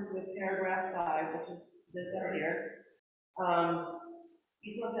accordance with paragraph 5, which is this up here,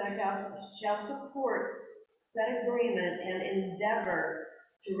 East Montpelier shall support said agreement and endeavor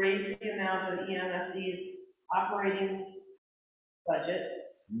to raise the amount of EMFD's operating budget.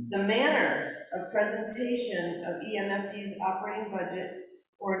 The manner of presentation of EMFD's operating budget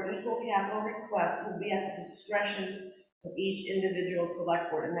or an equal capital request will be at the discretion of each individual select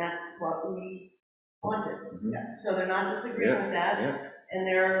board, and that's what we wanted. Mm-hmm. So they're not disagreeing with that, and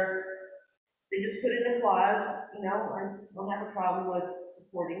they just put in a clause, I don't have a problem with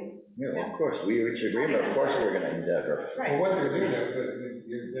supporting. Yeah, well, of course, we reach agreement, of course we're gonna endeavor. Right. Well, what they're doing,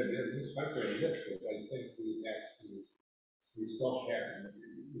 they're inspecting this, because I think we still have,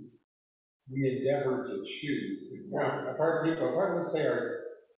 we endeavor to choose. If our, let's say we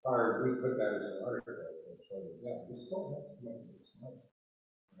put that as an article, we still have to come up with this money.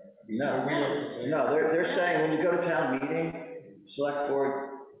 Right? No, they're saying when you go to town meeting, select board,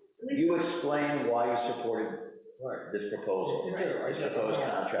 you explain why you supported this proposal, this proposed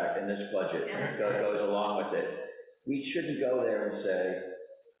contract and this budget goes along with it. We shouldn't go there and say,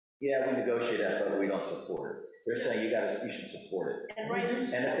 yeah, we negotiate that, but we don't support it. They're saying you should support it. And if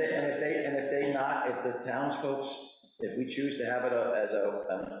the townsfolk, if we choose to have it as a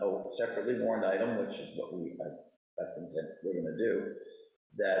separately warned item, which is what we're going to do,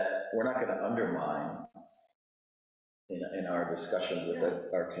 that we're not going to undermine in our discussions with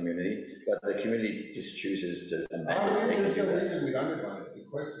our community, but the community just chooses to amend it. There's no reason we'd undermine it. The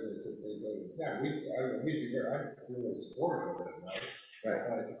question is if they go to town, I'm really supportive of it,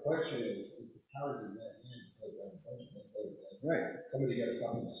 right? The question is if the powers in that hand vote down the budget, right? Somebody gets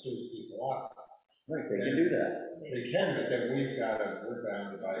something that stirs people up. Right, they can do that. They can, but then we're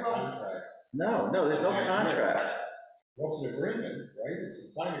bound by a contract. No, there's no contract. What's an agreement, right? It's a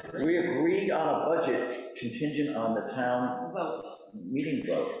signed agreement. We agreed on a budget contingent on the town meeting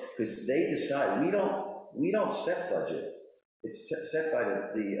vote, because they decide. We don't set budget. It's set by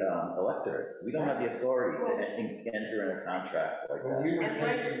the electorate. We don't have the authority to enter in a contract like that. We were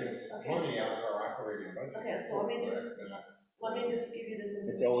taking this money out of our operating budget. Okay, so let me just give you this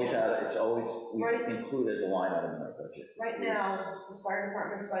information. It's always we include as a line item in our budget. Right now, the fire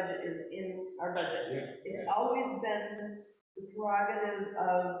department's budget is in our budget. Yeah, it's always been the prerogative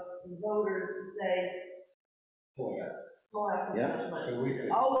of voters to say, pull out this much money. So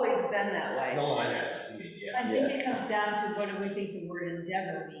it's always been that way. No line item. I think it comes down to what do we think the word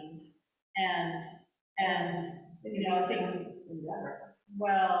endeavor means, and I think endeavor.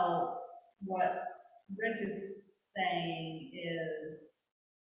 Well, what Rick is saying is,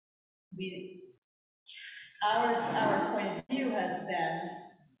 our point of view has been,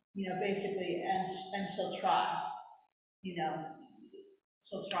 basically, and she'll try,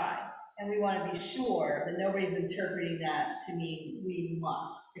 she'll try. And we want to be sure that nobody's interpreting that to mean we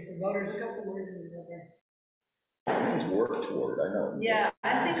must. If the voters got the word endeavor. It means work toward, I know. Yeah,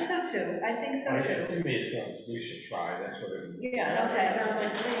 I think so too. I think so too. To me, it sounds, we should try, that's what it means. Yeah, that's what it sounds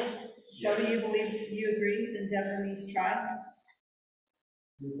like to me. So do you believe, you agree that Deborah means try?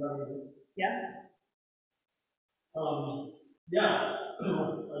 Yes? Yeah,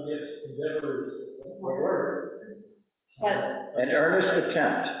 I guess endeavor is a word. But, An earnest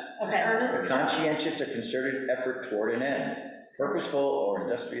attempt, okay, a conscientious or concerted effort toward an end, purposeful or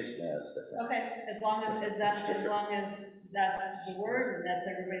industrious, no, that's different. okay, as long as that's the word, and that's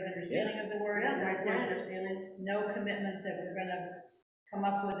everybody's understanding of the word, Yeah, and that's my there's understanding. no commitment that we're gonna come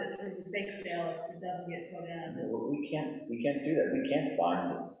up with it through the bake sale if it doesn't get put in. Well, we can't do that, we can't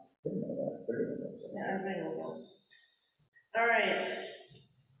bind it. Yeah, everybody knows. All right.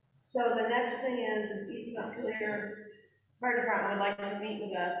 So the next thing is East Montpelier Fire Department would like to meet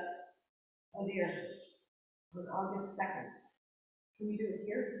with us, oh dear, on August 2nd. Can you do it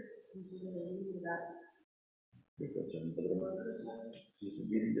here? Because we're gonna meet with that. The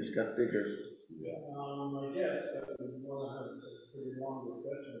meeting just got bigger. I guess, but we want to have a pretty long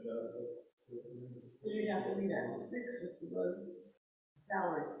discussion about this. So you have to meet at 6 with the road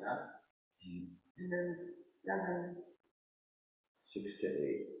salary stuff. And then 7. 6 to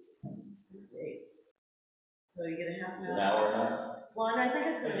 8. 6 to 8. So you get a half Is an an hour. hour enough? Well, and I think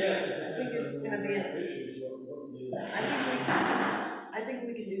it's gonna be, I think it's gonna be, I think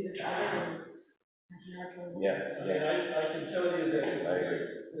we can do this other than. Yeah. I mean, I can tell you that I agree.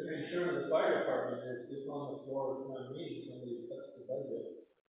 the concern of the fire department is if on the floor of my meeting, somebody cuts the budget,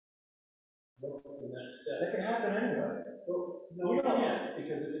 what's the next step? That can happen anyway. Well, no, it can't,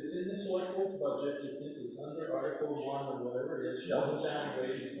 because if it's in the select board's budget, it's under Article 1 or whatever it is, No. shut down,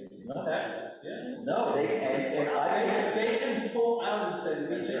 raise No. taxes, yes. No, They can pull out and say,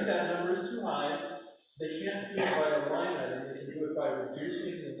 we think that number is too high, they can't do it by a line item, they can do it by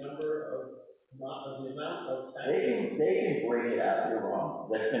reducing the number of, the amount of taxes. they can break it out, you're wrong.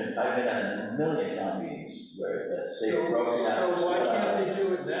 I've been at a million town meetings where they broke it out. So why can't they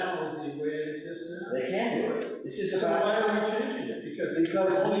do it now with the way it exists now? They can do it. This is So about. why are we changing it? Because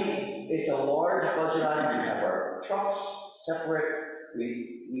it's a large budget item, we have our trucks separate,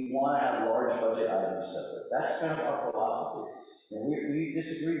 we want to have large budget items separate. That's kind of our philosophy. And we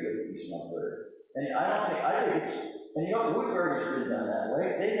disagree with East Montpelier. And I think it's, and you know, Woodbury's been done that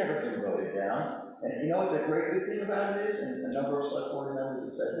way, they never been voted down. And you know what the great good thing about it is, and a number of select board members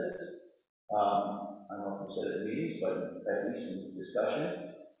have said this, I don't know if we said it in meetings, but at least in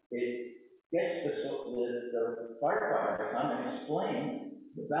discussion, it gets the fire department to come and explain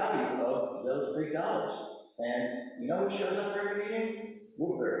the value of those big dollars. And you know who shows up every meeting?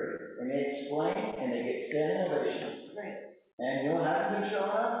 Woodbury. And they explain and they get standing ovation. Right. And you know what hasn't been showing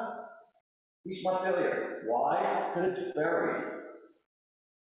up? East Montpelier. Why? Because it's buried.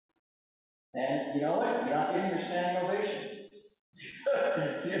 And you know what? You're not getting your standing ovation.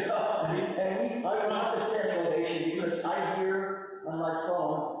 You know? And I want the standing ovation because I hear on my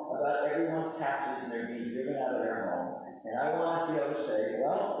phone about everyone's taxes and they're being driven out of their home. And I want to be able to say,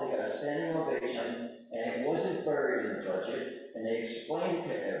 well, they got a standing ovation and it wasn't buried in the budget and they explained it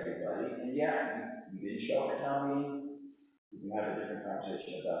to everybody. And yeah, you didn't show up at town meeting. We can have a different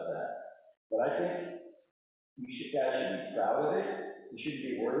conversation about that. But I think you guys should be proud of it. You shouldn't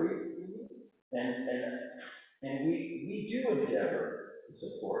be worried. And we do endeavor to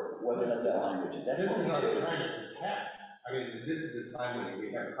support whether or not that language is. This is us trying to protect. I mean, this is the time when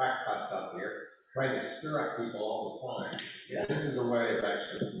we have crackpots out there trying to stir up people all the time. Yeah. This is a way of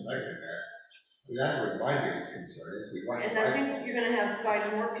actually protecting that. And that's what my biggest concern is. We want. And I think you're gonna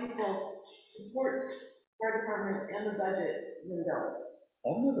find more people support fire department and the budget than don't.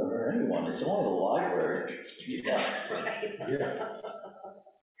 I've never heard anyone. It's only the library that can speak up. Right. Yeah.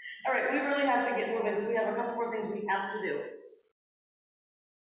 All right, we really have to get moving because we have a couple more things we have to do.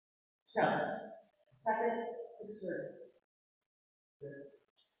 So, second, 6:30.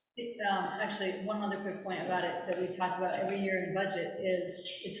 Actually, one other quick point about it that we've talked about every year in the budget is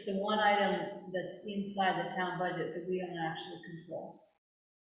it's the one item that's inside the town budget that we don't actually control.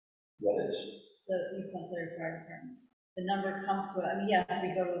 What is? The East Montpelier Fire Department. The number comes to, I mean, yes, we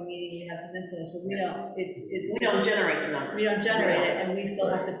go to a meeting, we have some influence, but we don't, we don't generate the number. We don't generate it, and we still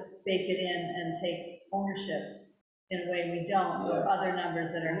have to bake it in and take ownership in a way we don't of other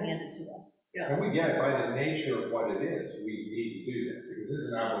numbers that are handed to us. Yeah. And we get it by the nature of what it is. We need to do that because this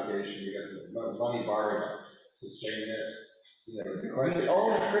is an obligation. We got some money borrowed to sustain this. You know, we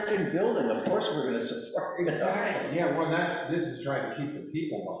own a freaking building. Of course, we're going to support it. Exactly. Yeah. Well, this is trying to keep the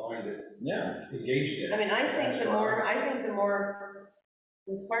people behind it. Yeah. Engaged in it. I mean, I think the more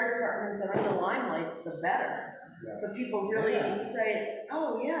those fire departments are in the limelight, the better. Yeah. So people really say,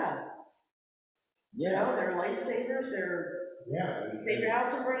 oh yeah, You know, they're lifesavers, they're save your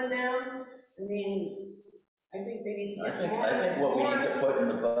house from burning down. I mean, I think they need to get more. I think what we need to put in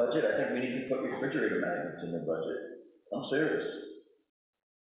the budget, I think we need to put refrigerator magnets in the budget. I'm serious.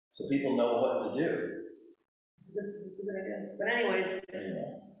 So people know what to do. It's a good idea. But anyways,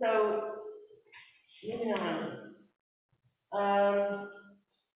 so moving on.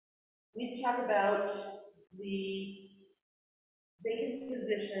 We talk about the vacant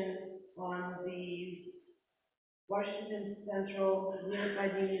position on the Washington Central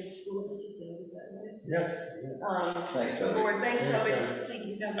Unified Union School District. Did I get that right? Yes. Thanks, Toby. Board, thanks, Toby. Thank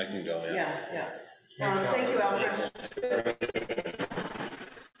you, Toby. I can go, Yeah. Thank you, Alfred.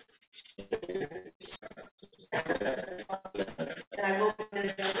 And I will put it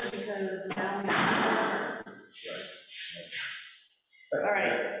together because now we have. All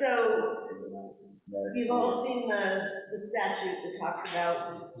right, so you've all seen the statute that talks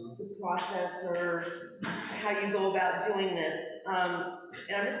about the process or how you go about doing this.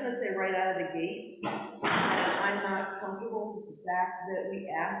 And I'm just gonna say right out of the gate, that I'm not comfortable with the fact that we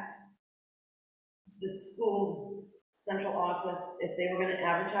asked the school central office if they were gonna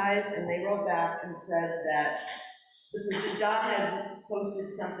advertise, and they wrote back and said that the Dot had posted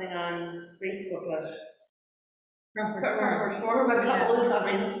something on Facebook, Front Porch Forum a couple of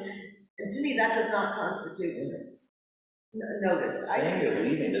times, and to me, that does not constitute notice. Saying you're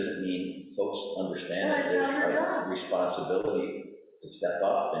leaving doesn't mean folks understand that there's a responsibility to step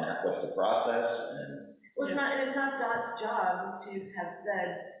up and what's the process and. Well, it's not Dot's job to have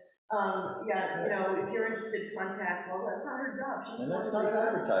said, if you're interested, contact, well, that's not her job. And that's not an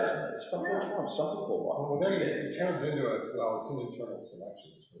advertisement, it's from Porch Forum, some people want. Well, then it turns into it's an internal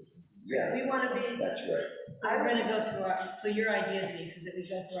selection. Yeah. We want to be. That's right. So we're gonna go through so your idea, Denise, is that we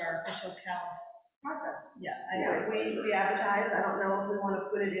go through our official Calais process. Yeah. We advertise. I don't know if we want to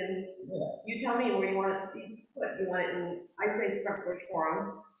put it in. Yeah. You tell me where you want it to be put. You want it in, I say Front Porch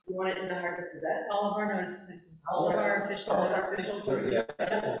Forum. You want it in the Harvard Gazette? All of our notice places, all of our official. Yeah,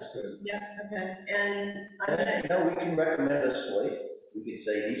 that's good. Yeah, okay. And we can recommend a slate. We could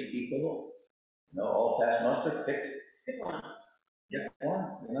say these people, all pass muster, pick one. Pick one.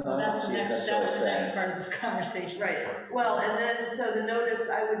 Well, that's the next part of this conversation. Right. Well, and then, so the notice,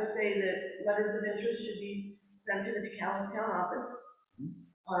 I would say that letters of interest should be sent to the Calais town office.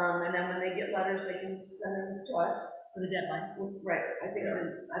 And then when they get letters, they can send them to us. For the deadline. Right. I think I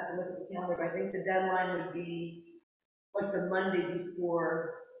have to look at the calendar, but I think the deadline would be like the Monday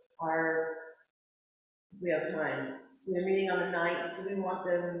before we have time. We're meeting on the 9th, so we want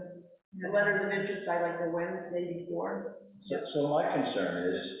the letters of interest by like the Wednesday before. So my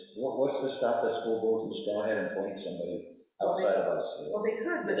concern is, what's to stop the school board from just going ahead and appointing somebody outside of us? Well, they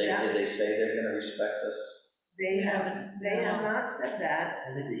could, but did they say they're going to respect us? They have not said that.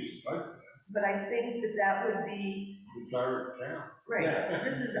 I think we should fight for that. But I think that would be. It's our town. Right. Yeah.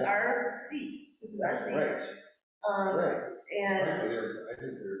 This is our seat. This is our seat. Right. Right. And I think they're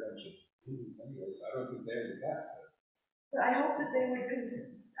a bunch of humans anyways. I don't think they're the best. But I hope that they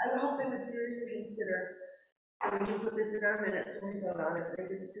would seriously consider, and we can put this in our minutes when we vote on it, they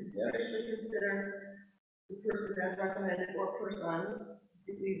would seriously consider the person as recommended or persons,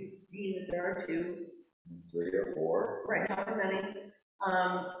 if we deem that there are 2. 3 or 4. Right, however many,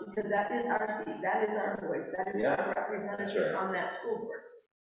 because that is our seat, that is our voice, that is our representative on that school board.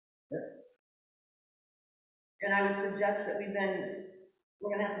 Yeah. And I would suggest that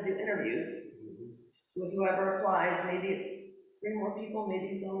we're gonna have to do interviews with whoever applies. Maybe it's 3 more people, maybe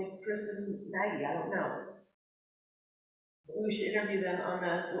it's only Chris and Maggie, I don't know. But we should interview them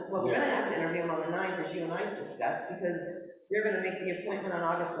we're gonna have to interview them on the 9th, as you and I discussed, because they're gonna make the appointment on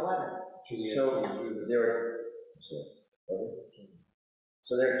August 11th.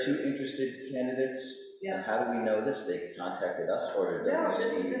 So there are 2 interested candidates. Yeah. And how do we know this? They contacted us, or did No, this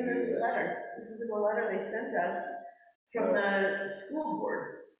is in this letter. This is in the letter they sent us from the school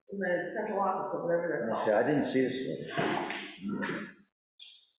board, from the central office or whatever they're called. Okay, I didn't see this letter.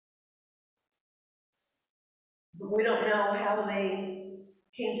 But we don't know how they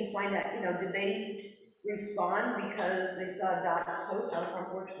came to find out, did they respond because they saw Dot's post on Front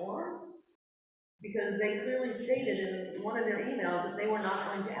Porch Forum? Because they clearly stated in one of their emails that they were not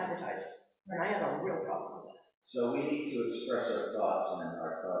going to advertise. And I have a real problem with that. So we need to express our thoughts, and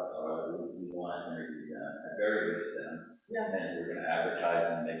our thoughts are that we want to interview them, at very least them. Yeah. And we're going to advertise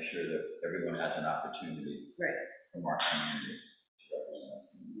and make sure that everyone has an opportunity. Right. From our community to represent.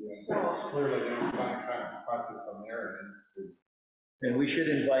 So it's clearly there's some kind of process on their end. And we should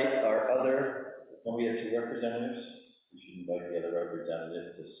invite our when we have 2 representatives, we should invite the other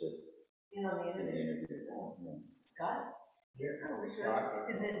representative to sit On the interview. Yeah. Scott? Scott.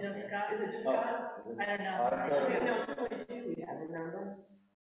 Is it just Scott? Is it just Oh, Scott? I don't know. I thought it No, it's only two we have, remember?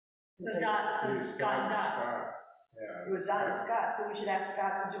 So Dot, so It's Scott and Dot. Scott. Yeah. It was Dot and Scott, so we should ask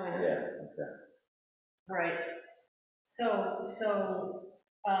Scott to join us. Yeah, okay. All right. So,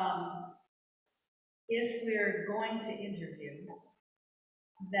 if we're going to interview,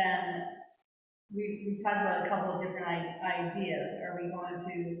 then we talked about a couple of different ideas. Are we going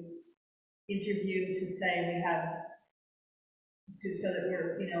to interview to say we have, so that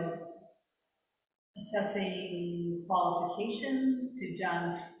we're, assessing qualification to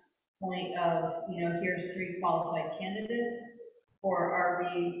John's point of, here's 3 qualified candidates? Or are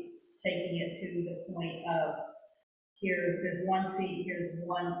we taking it to the point of, there's 1 seat, here's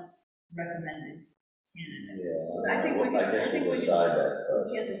 1 recommended candidate? Yeah, I think we I can, guess I think we'll we decide can, that, but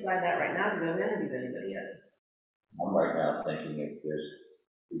we can't decide that right now because we haven't interviewed anybody yet. I'm right now thinking if there's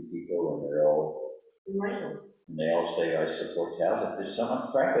 3 people and they're all, We might know. and they all say, I support cows, if there's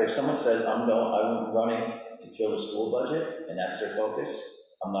someone, frankly, if someone says, I'm running to kill the school budget, and that's their focus,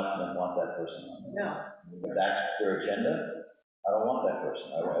 I'm not gonna want that person on there. No. If that's their agenda, I don't want that person.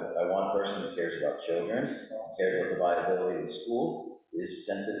 I want a person who cares about children, cares about the viability of the school, is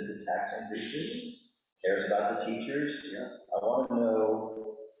sensitive to tax increases, cares about the teachers. I want to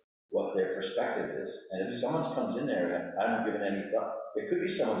know what their perspective is. And if someone comes in there and I haven't given any thought, it could be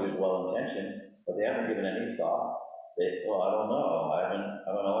someone who's well-intentioned, but they haven't given any thought. Well, I don't know. I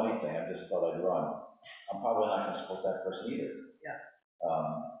don't know anything. I just thought I'd run. I'm probably not going to support that person either. Yeah.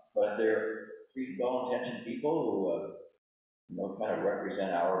 But they're 3 well-intentioned people who, kind of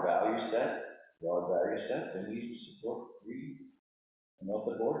represent our value set, then we support 3, what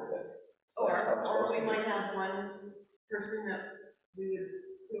the board could. Or we might have 1 person that we would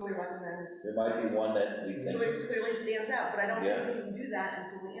clearly recommend. There might be one that we think. Clearly stands out, but I don't think we can do that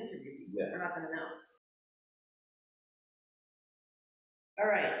until we interview people. Yeah. We're not gonna know. All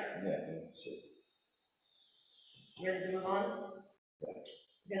right, Yeah, sure. ready to move on?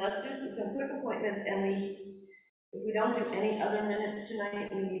 Okay, let's do some quick appointments, and if we don't do any other minutes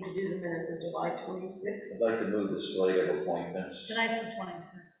tonight, we need to do the minutes of July 26th. I'd like to move the slate of appointments. Tonight's the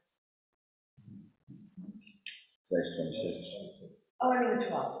 26th. Tonight's 26. Oh, I mean the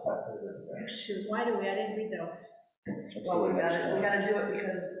 12th. Shoot, why do I didn't read those. Well, we gotta do it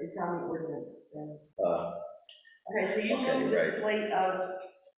because it's on the ordinance then. Okay, so you move the slate of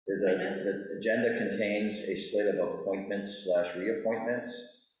appointments. The agenda contains a slate of appointments/reappointments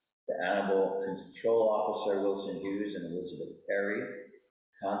for Animal Control Officer Wilson Hughes and Elizabeth Perry,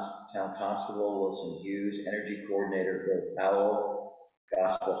 Town Constable Wilson Hughes, Energy Coordinator Bill Powell,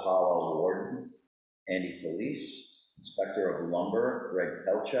 Gospel Hollow Warden Andy Felice, Inspector of Lumber Greg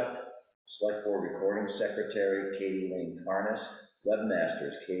Pelchuk, Select Board Recording Secretary Katie Lane Carnes,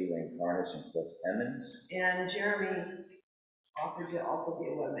 Webmasters Katie Lane Carnes and Cliff Emmons. And Jeremy offered to also be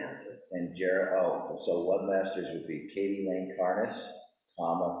a webmaster. And so webmasters would be Katie Lane Carnes,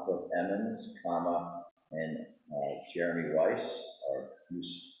 comma, Cliff Emmons, comma, and Jeremy Weiss, our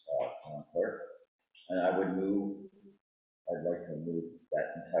who's town clerk. And I'd like to move that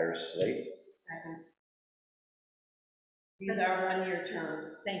entire slate. Second. These are 1-year terms.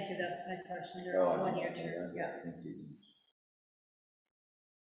 Thank you, that's my question. They're all 1-year terms. Yeah.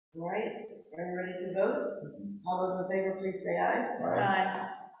 All right, are you ready to vote? All those in favor, please say aye. Aye.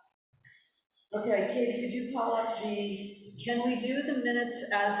 Okay, Katie, could you call up can we do the minutes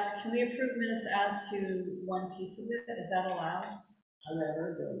can we approve minutes as to 1 piece of it? Is that allowed? I've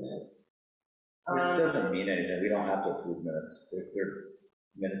never done that. It doesn't mean anything. We don't have to approve minutes. If their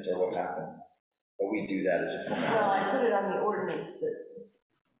minutes are what happened. But we do that as a formality. Well, I put it on the ordinance that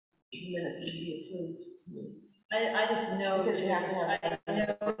the minutes need to be approved. I just know because you have to have. I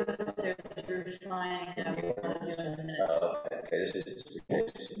know that there's refining and I want to do in the minutes. Okay, this is the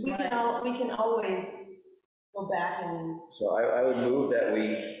case. We can always go back and. So I would move that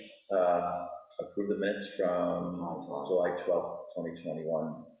we approve the minutes from July 12th,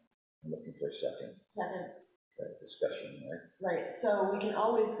 2021. I'm looking for a second. Second. Okay, discussion, right? Right, so we can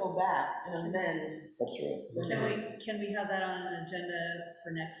always go back and amend. That's right. Can we have that on an agenda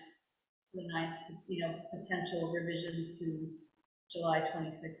for the 9th, potential revisions to July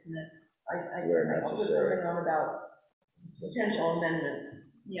 26 minutes? Where necessary. Put something on about potential amendments.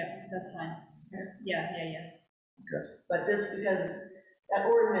 Yeah, that's fine. Yeah. Okay. But just because that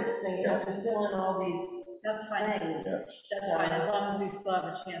ordinance thing, you have to fill in all these. That's fine. Things. Yeah. That's fine, as long as we still have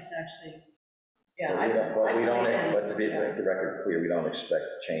a chance to actually. Yeah, but to make the record clear, we don't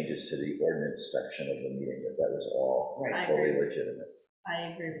expect changes to the ordinance section of the meeting, that was all fully legitimate.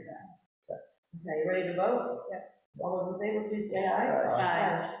 I agree with that. Okay, you ready to vote? Yeah. All those in favor, please say aye.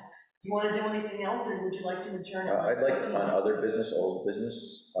 Aye. Do you want to do anything else, or would you like to adjourn? I'd like, on other business, old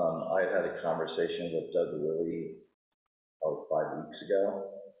business, I had a conversation with Doug Willie about 5 weeks ago,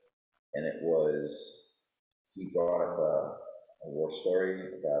 and it was, he brought up a war story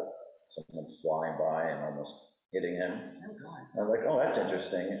about someone flying by and almost hitting him. Oh, God. I was like, oh, that's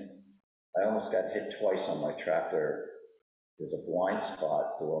interesting. I almost got hit twice on my tractor. There's a blind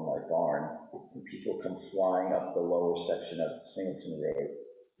spot below my barn, and people come flying up the lower section of Singleton Road.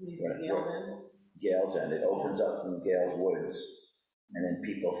 Gales End? Gales End. It opens up from Gales Woods, and then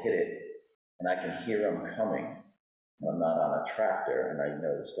people hit it, and I can hear them coming. I'm not on a tractor, and I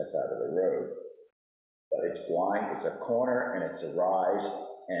know to step out of the road. But it's blind, it's a corner, and it's a rise,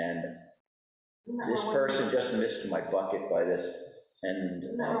 and this person just missed my bucket by this, and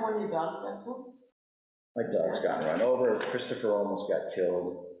Isn't that one of your dogs got killed? my dog's gotten run over. Christopher almost got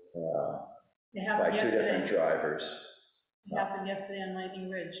killed by two different drivers. It happened yesterday on Lightning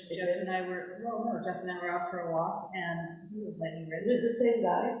Ridge. Jeff and I were out for a walk, and it was Lightning Ridge. Is it the same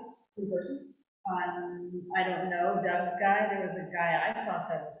guy, same person? I don't know, Doug's guy, there was a guy I saw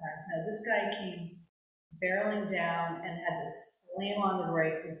several times. Now, this guy came barreling down and had to slam on the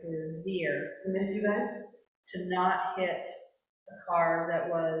brakes and sort of veer. To miss you guys? To not hit a car that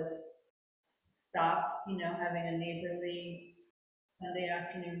was stopped, having a neighborly Sunday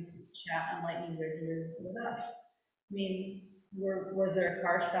afternoon chat on Lightning Ridge with us. I mean, was there a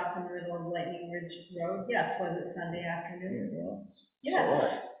car stopped in the middle of Lightning Ridge Road? Yes. Was it Sunday afternoon? Yeah, well,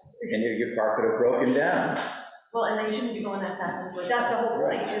 yes. So and your car could have broken down. Well, and they shouldn't be going that fast in the first place. That's the whole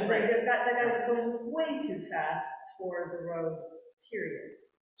point. Right. That guy was going way too fast for the road, period.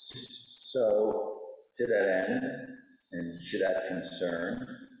 So, to that end, and to that concern,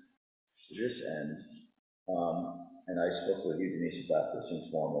 to this end, and I spoke with you, Denise, about this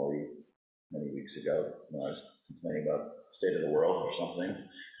informally many weeks ago when I was complaining about the state of the world or something,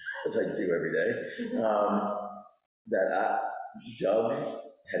 as I do every day, that Doug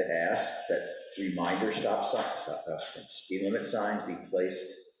had asked that reminder speed limit signs be placed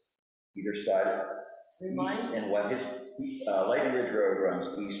either side, east and west. His Lightning Ridge Road runs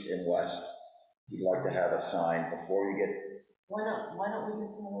east and west. He'd like to have a sign before you get. Why don't we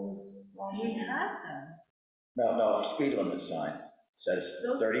get some of those? We had them. No, speed limit sign. Says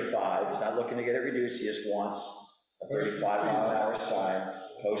 35, he's not looking to get it reduced, he just wants a 35-mile-an-hour sign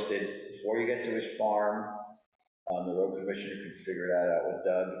posted before you get to his farm. The road commissioner can figure that out with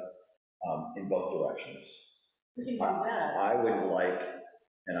Doug in both directions. We can do that. I would like,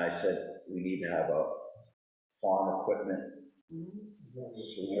 and I said, we need to have a farm equipment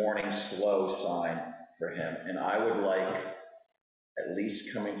warning slow sign for him, and I would like, at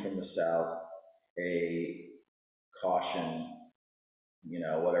least coming from the south, a caution,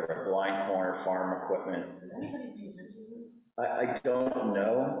 whatever, blind corner, farm equipment. Does anybody pay attention to this?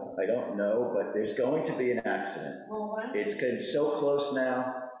 I don't know, but there's going to be an accident. Well, It's so close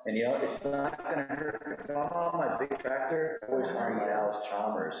now, and it's not gonna hurt. If I'm on my big tractor, I always argue Alice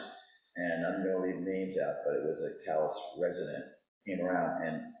Chalmers, and I'm gonna leave names out, but it was a Calais resident, came around,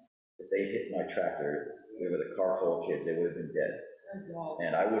 and if they hit my tractor with a car full of kids, they would have been dead. Oh, God.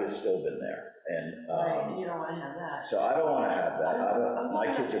 And I would have still been there. And right, you don't want to have that. So I don't want to have that. My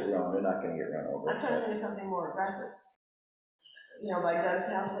kids are grown, they're not going to get run over. I'm trying to think of something more aggressive. By Doug's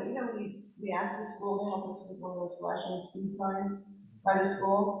house, we asked the school to help us with one of those flashing speed signs by the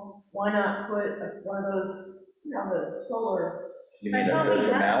school. Why not put one of those, the solar. You mean the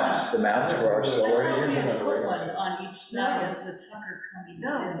mounts for our solar? We had put one on each side of the Tucker coming.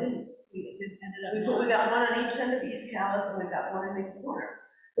 No, we didn't. We got one on each end of East Calais, and we got one in the corner.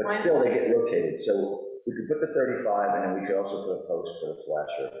 But still, they get rotated, so we could put the 35, and then we could also put a post for the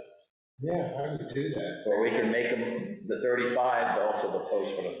flasher. Yeah, I would do that. Or we can make them the 35, but also the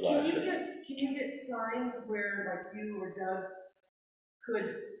post for the flasher. Can you get signs where, like, you or Doug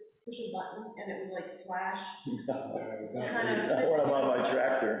could push a button and it would flash? When I'm on my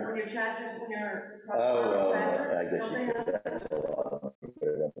tractor. When your tractor's, when you're. I guess you could, that's a lot.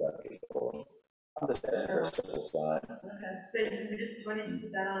 I'm just asking for a simple sign. Okay, so do I need to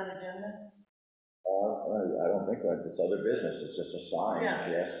put that on an agenda? I don't think that, it's other business, it's just a sign. Yeah.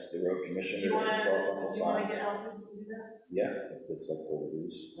 You ask the road commissioner to install a couple signs. Do you want to get Alfred to do that? Yeah, if it's like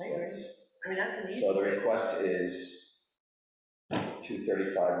overuse. That's an easy. So the request is 2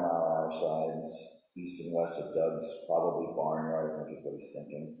 35-mile-an-hour signs, east and west of Doug's, probably Barnyard, I think is what he's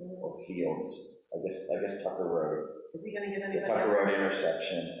thinking, or Fields. I guess Tucker Road. Is he going to give anybody? The Tucker Road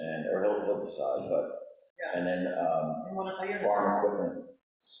intersection, or he'll decide, but, and then farm equipment,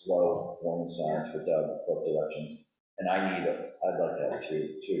 slow warning signs for Doug, both directions. And I'd like to have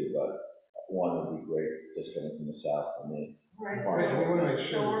two, but one would be great, just coming from the south for me. Right, Right, and we want to make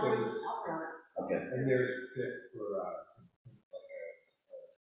sure so that we're those, Okay. and there's fit for, like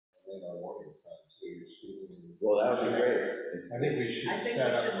a warning sign too, you're speaking. Well, that would be great. I think we should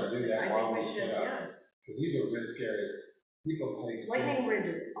set up to do that while we set up, yeah. because these are risk areas. People take. Lightning Ridge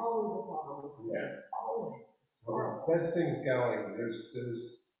is always a problem. Yeah. Always. It's Well, horrible. best things going, those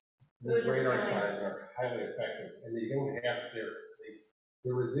Those are radar the kind signs are highly effective, and they don't have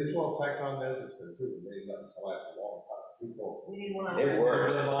the residual effect on those has been proven, they last a long time. People. We need one on. It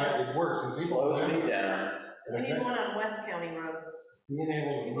works. It works, and people. Slows me down. We need one on West County Road. Being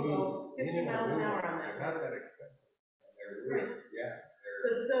able to People move. go 50 miles an hour on that. They're not that expensive. And they're really, yeah.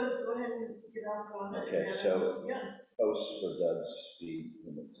 So go ahead and get out on it. Okay, so Yeah, posts for Doug's speed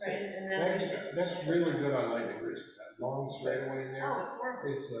limits. right, and then. That's really good on Lightning Ridge, that long straightaway there. Oh, it's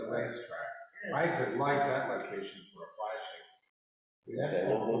horrible. It's a racetrack. I actually like that location for a flashing. Okay,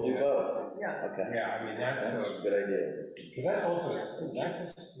 we'll do both. Yeah. Okay. Yeah, I mean, that's a good idea. because that's also, that's a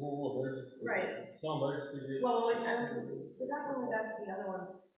school emergency. Right. It's no emergency. Well, we got when we got the other ones.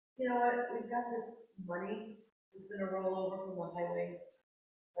 You know what, we've got this money that's gonna roll over from the highway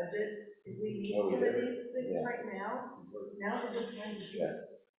budget. If we need some of these things right now, now's a good time to do it.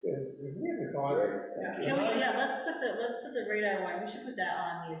 If we ever thought. Let's put the radar one, we should put that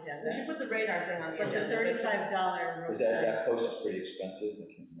on the agenda. We should put the radar thing on the But the agenda. $35. Is that post is pretty expensive? I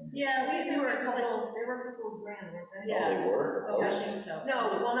can't remember. Yeah, They were a couple of grand, weren't they? Yeah. Oh, they were? Oh, I think so. No,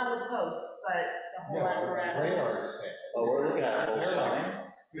 well, not the post, but. The whole apparatus. Radar set. Oh, we're looking at a whole sign?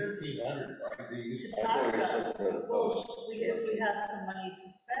 1,500, right? They used It's to. not I thought we were about- looking for the post. If we have some money to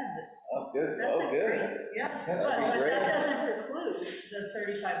spend, Oh, good. that's Oh, a good. great, yeah. That's But pretty great. that doesn't preclude the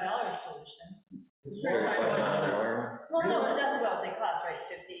 $35 solution. It's Or very $5. Well, no, but that's about what they cost, right?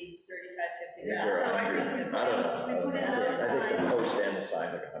 50, 35, 50. Yeah, Or so I 100. think I don't know. we put in those I think the signs. post and the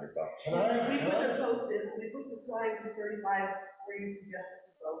sign's like $100. We put the posts in, we put the signs at 35 where you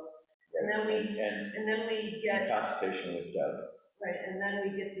suggested for both. And then we, And and then we in get, consultation with Doug. right, and then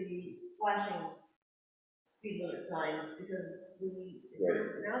we get the flashing speed limit signs because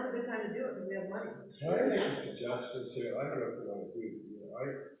now's a good time to do it because we have money. Can I make a suggestion too? I don't know if we want to do,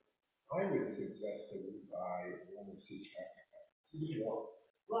 I would suggest that we buy one of these traffic.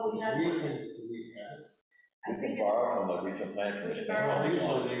 Well, we have, We have. I think it's, Borrow from the regional planning commission. Well,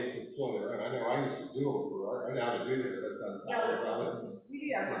 usually they deploy their own. I know I used to do them I know how to do this. I've done. no, the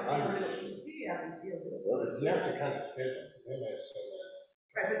CDRPC will do it, the CDRPC will do it. Well, this- You have to kind of schedule, because they may have so many.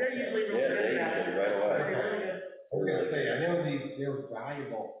 Right, but they're usually really Yeah, good they about usually it. right away. They're really good. I was gonna say, I know they're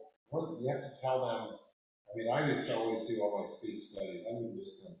valuable. You have to tell them, I mean, I used to always do all my speed studies. I wouldn't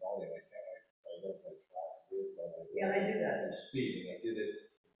just come by like that. I don't like class vehicle. Yeah, they do that. Speed, and I did it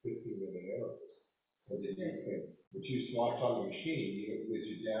 15-minute intervals. So that you could, but you select on the machine, as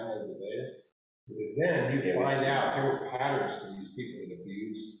you download the data. Because then you find out there were patterns to these people that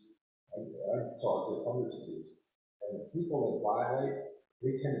abuse. I saw it hundreds of these. And the people that violate,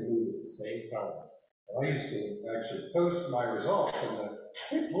 they tend to move at the same time. And I used to actually post my results, and the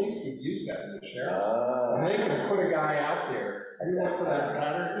state police would use that in the sheriff's. And they could put a guy out there, you look for that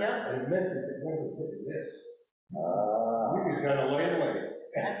pattern, and it meant that it wasn't hitting this. You could kind of lay away.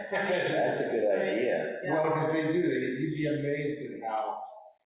 That's great. That's a good idea. Well, because they do, you'd be amazed at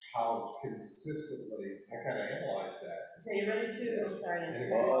how consistently, I kind of analyze that. Okay, you ready to, I'm sorry.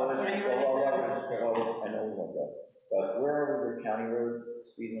 Nancy. Well, Are you ready to- I know we won't go. But where are we with county road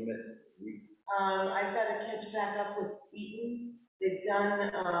speed limit? I've got to catch back up with Eaton. They've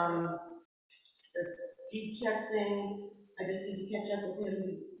done, the speed check thing. I just need to catch up with him to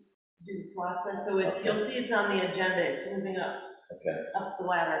do the process. So it's, you'll see it's on the agenda. It's moving up. Okay. Up the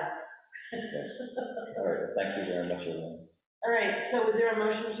ladder. All right, thank you very much, everyone. All right, so is there a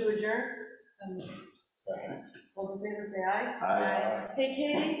motion to adjourn? Second. All in favor, say aye. Aye. Hey,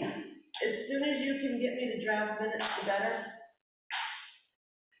 Katie, as soon as you can get me the draft minutes, the better.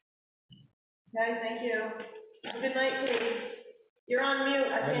 Okay, thank you. Good night, Katie. You're on mute,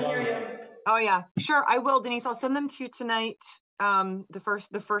 I can't hear you. Oh, yeah, sure, I will, Denise. I'll send them to you tonight,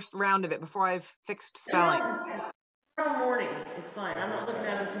 the first round of it before I've fixed spelling. Tomorrow morning is fine, I'm not looking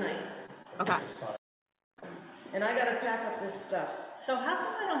at them tonight. Okay. And I gotta pack up this stuff. So how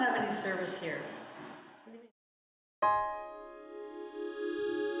come I don't have any service here?